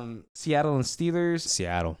 Seattle and Steelers.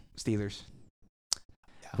 Seattle. Steelers.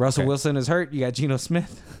 Russell okay. Wilson is hurt. You got Geno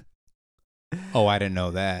Smith. Oh, I didn't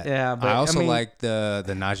know that. Yeah, but I also mean, like the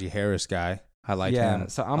Najee Harris guy. I like him.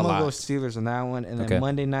 So I'm a gonna go lot. Steelers on that one, and then Okay.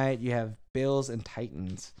 Monday night you have Bills and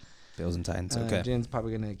Titans. Bills and Titans. Okay. Jen's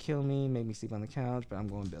probably gonna kill me, make me sleep on the couch, but I'm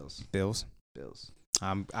going Bills. Bills. Bills.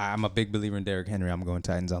 I'm a big believer in Derrick Henry. I'm going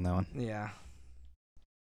Titans on that one. Yeah.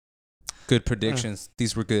 Good predictions.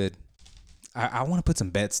 These were good. I want to put some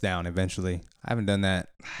bets down eventually. I haven't done that,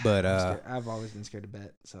 but I've always been scared to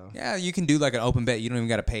bet. So yeah, you can do like an open bet. You don't even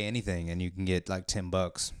got to pay anything, and you can get like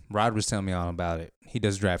 $10. Rod was telling me all about it. He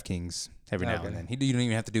does DraftKings every now and then. You don't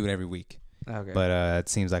even have to do it every week. okay. But it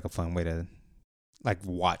seems like a fun way to like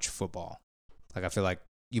watch football. Like I feel like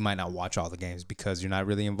you might not watch all the games because you're not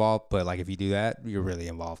really involved, but like if you do that, you're really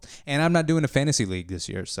involved. And I'm not doing a fantasy league this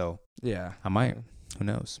year, so yeah, I might. Who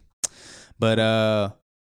knows? But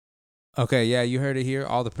okay, yeah, you heard it here.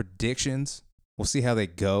 All the predictions. We'll see how they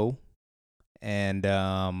go, and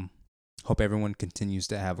hope everyone continues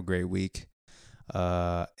to have a great week.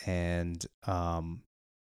 And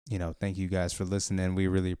thank you guys for listening. We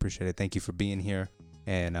really appreciate it. Thank you for being here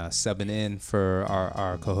and subbing in for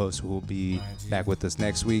our co-host who will be back with us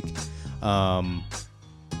next week. But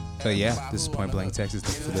yeah, this is Point Blank Texas.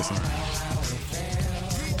 Thank you for listening.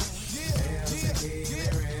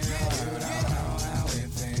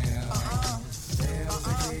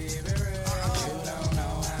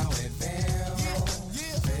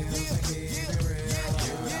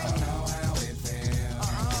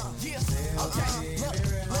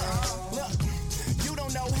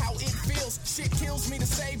 Shit kills me to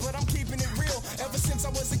say, but I'm keeping it real. Ever since I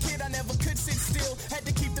was a kid, I never could sit still. Had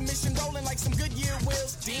to keep the mission rolling like some Goodyear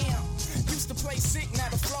wheels. Damn, used to play sick, now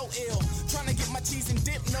the flow ill. Trying to get my cheese and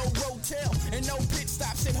dip, no rotel. And no pit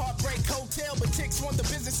stops at Heartbreak Hotel. But chicks want the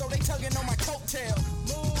business, so they tugging on my coattail.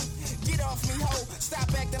 Move, get off me, ho.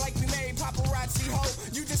 Stop acting like we married paparazzi, ho.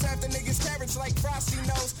 You just have the niggas carrots like Frosty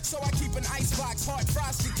knows. So I keep an icebox, hard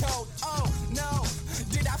frosty cold. Oh, no.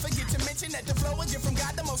 Did I forget to mention that the flow is gift from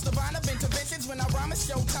God, the most divine of interventions? When I rhyme, it's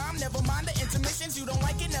showtime. Never mind the intermissions. You don't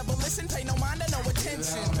like it, never listen. Pay no mind or no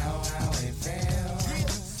attention. You don't know how it feels.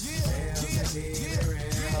 Feels to keep it real.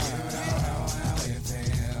 You don't know how it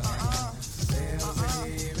feels. Feels to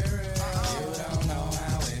keep it real. You don't know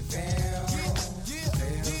how it feels. Feels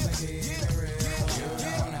to keep it real. You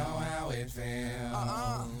don't know how it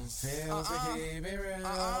feels. Feels to keep it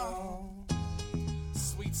real.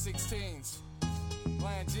 Sweet 16s.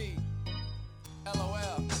 Plan G.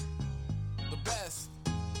 LOL. The best.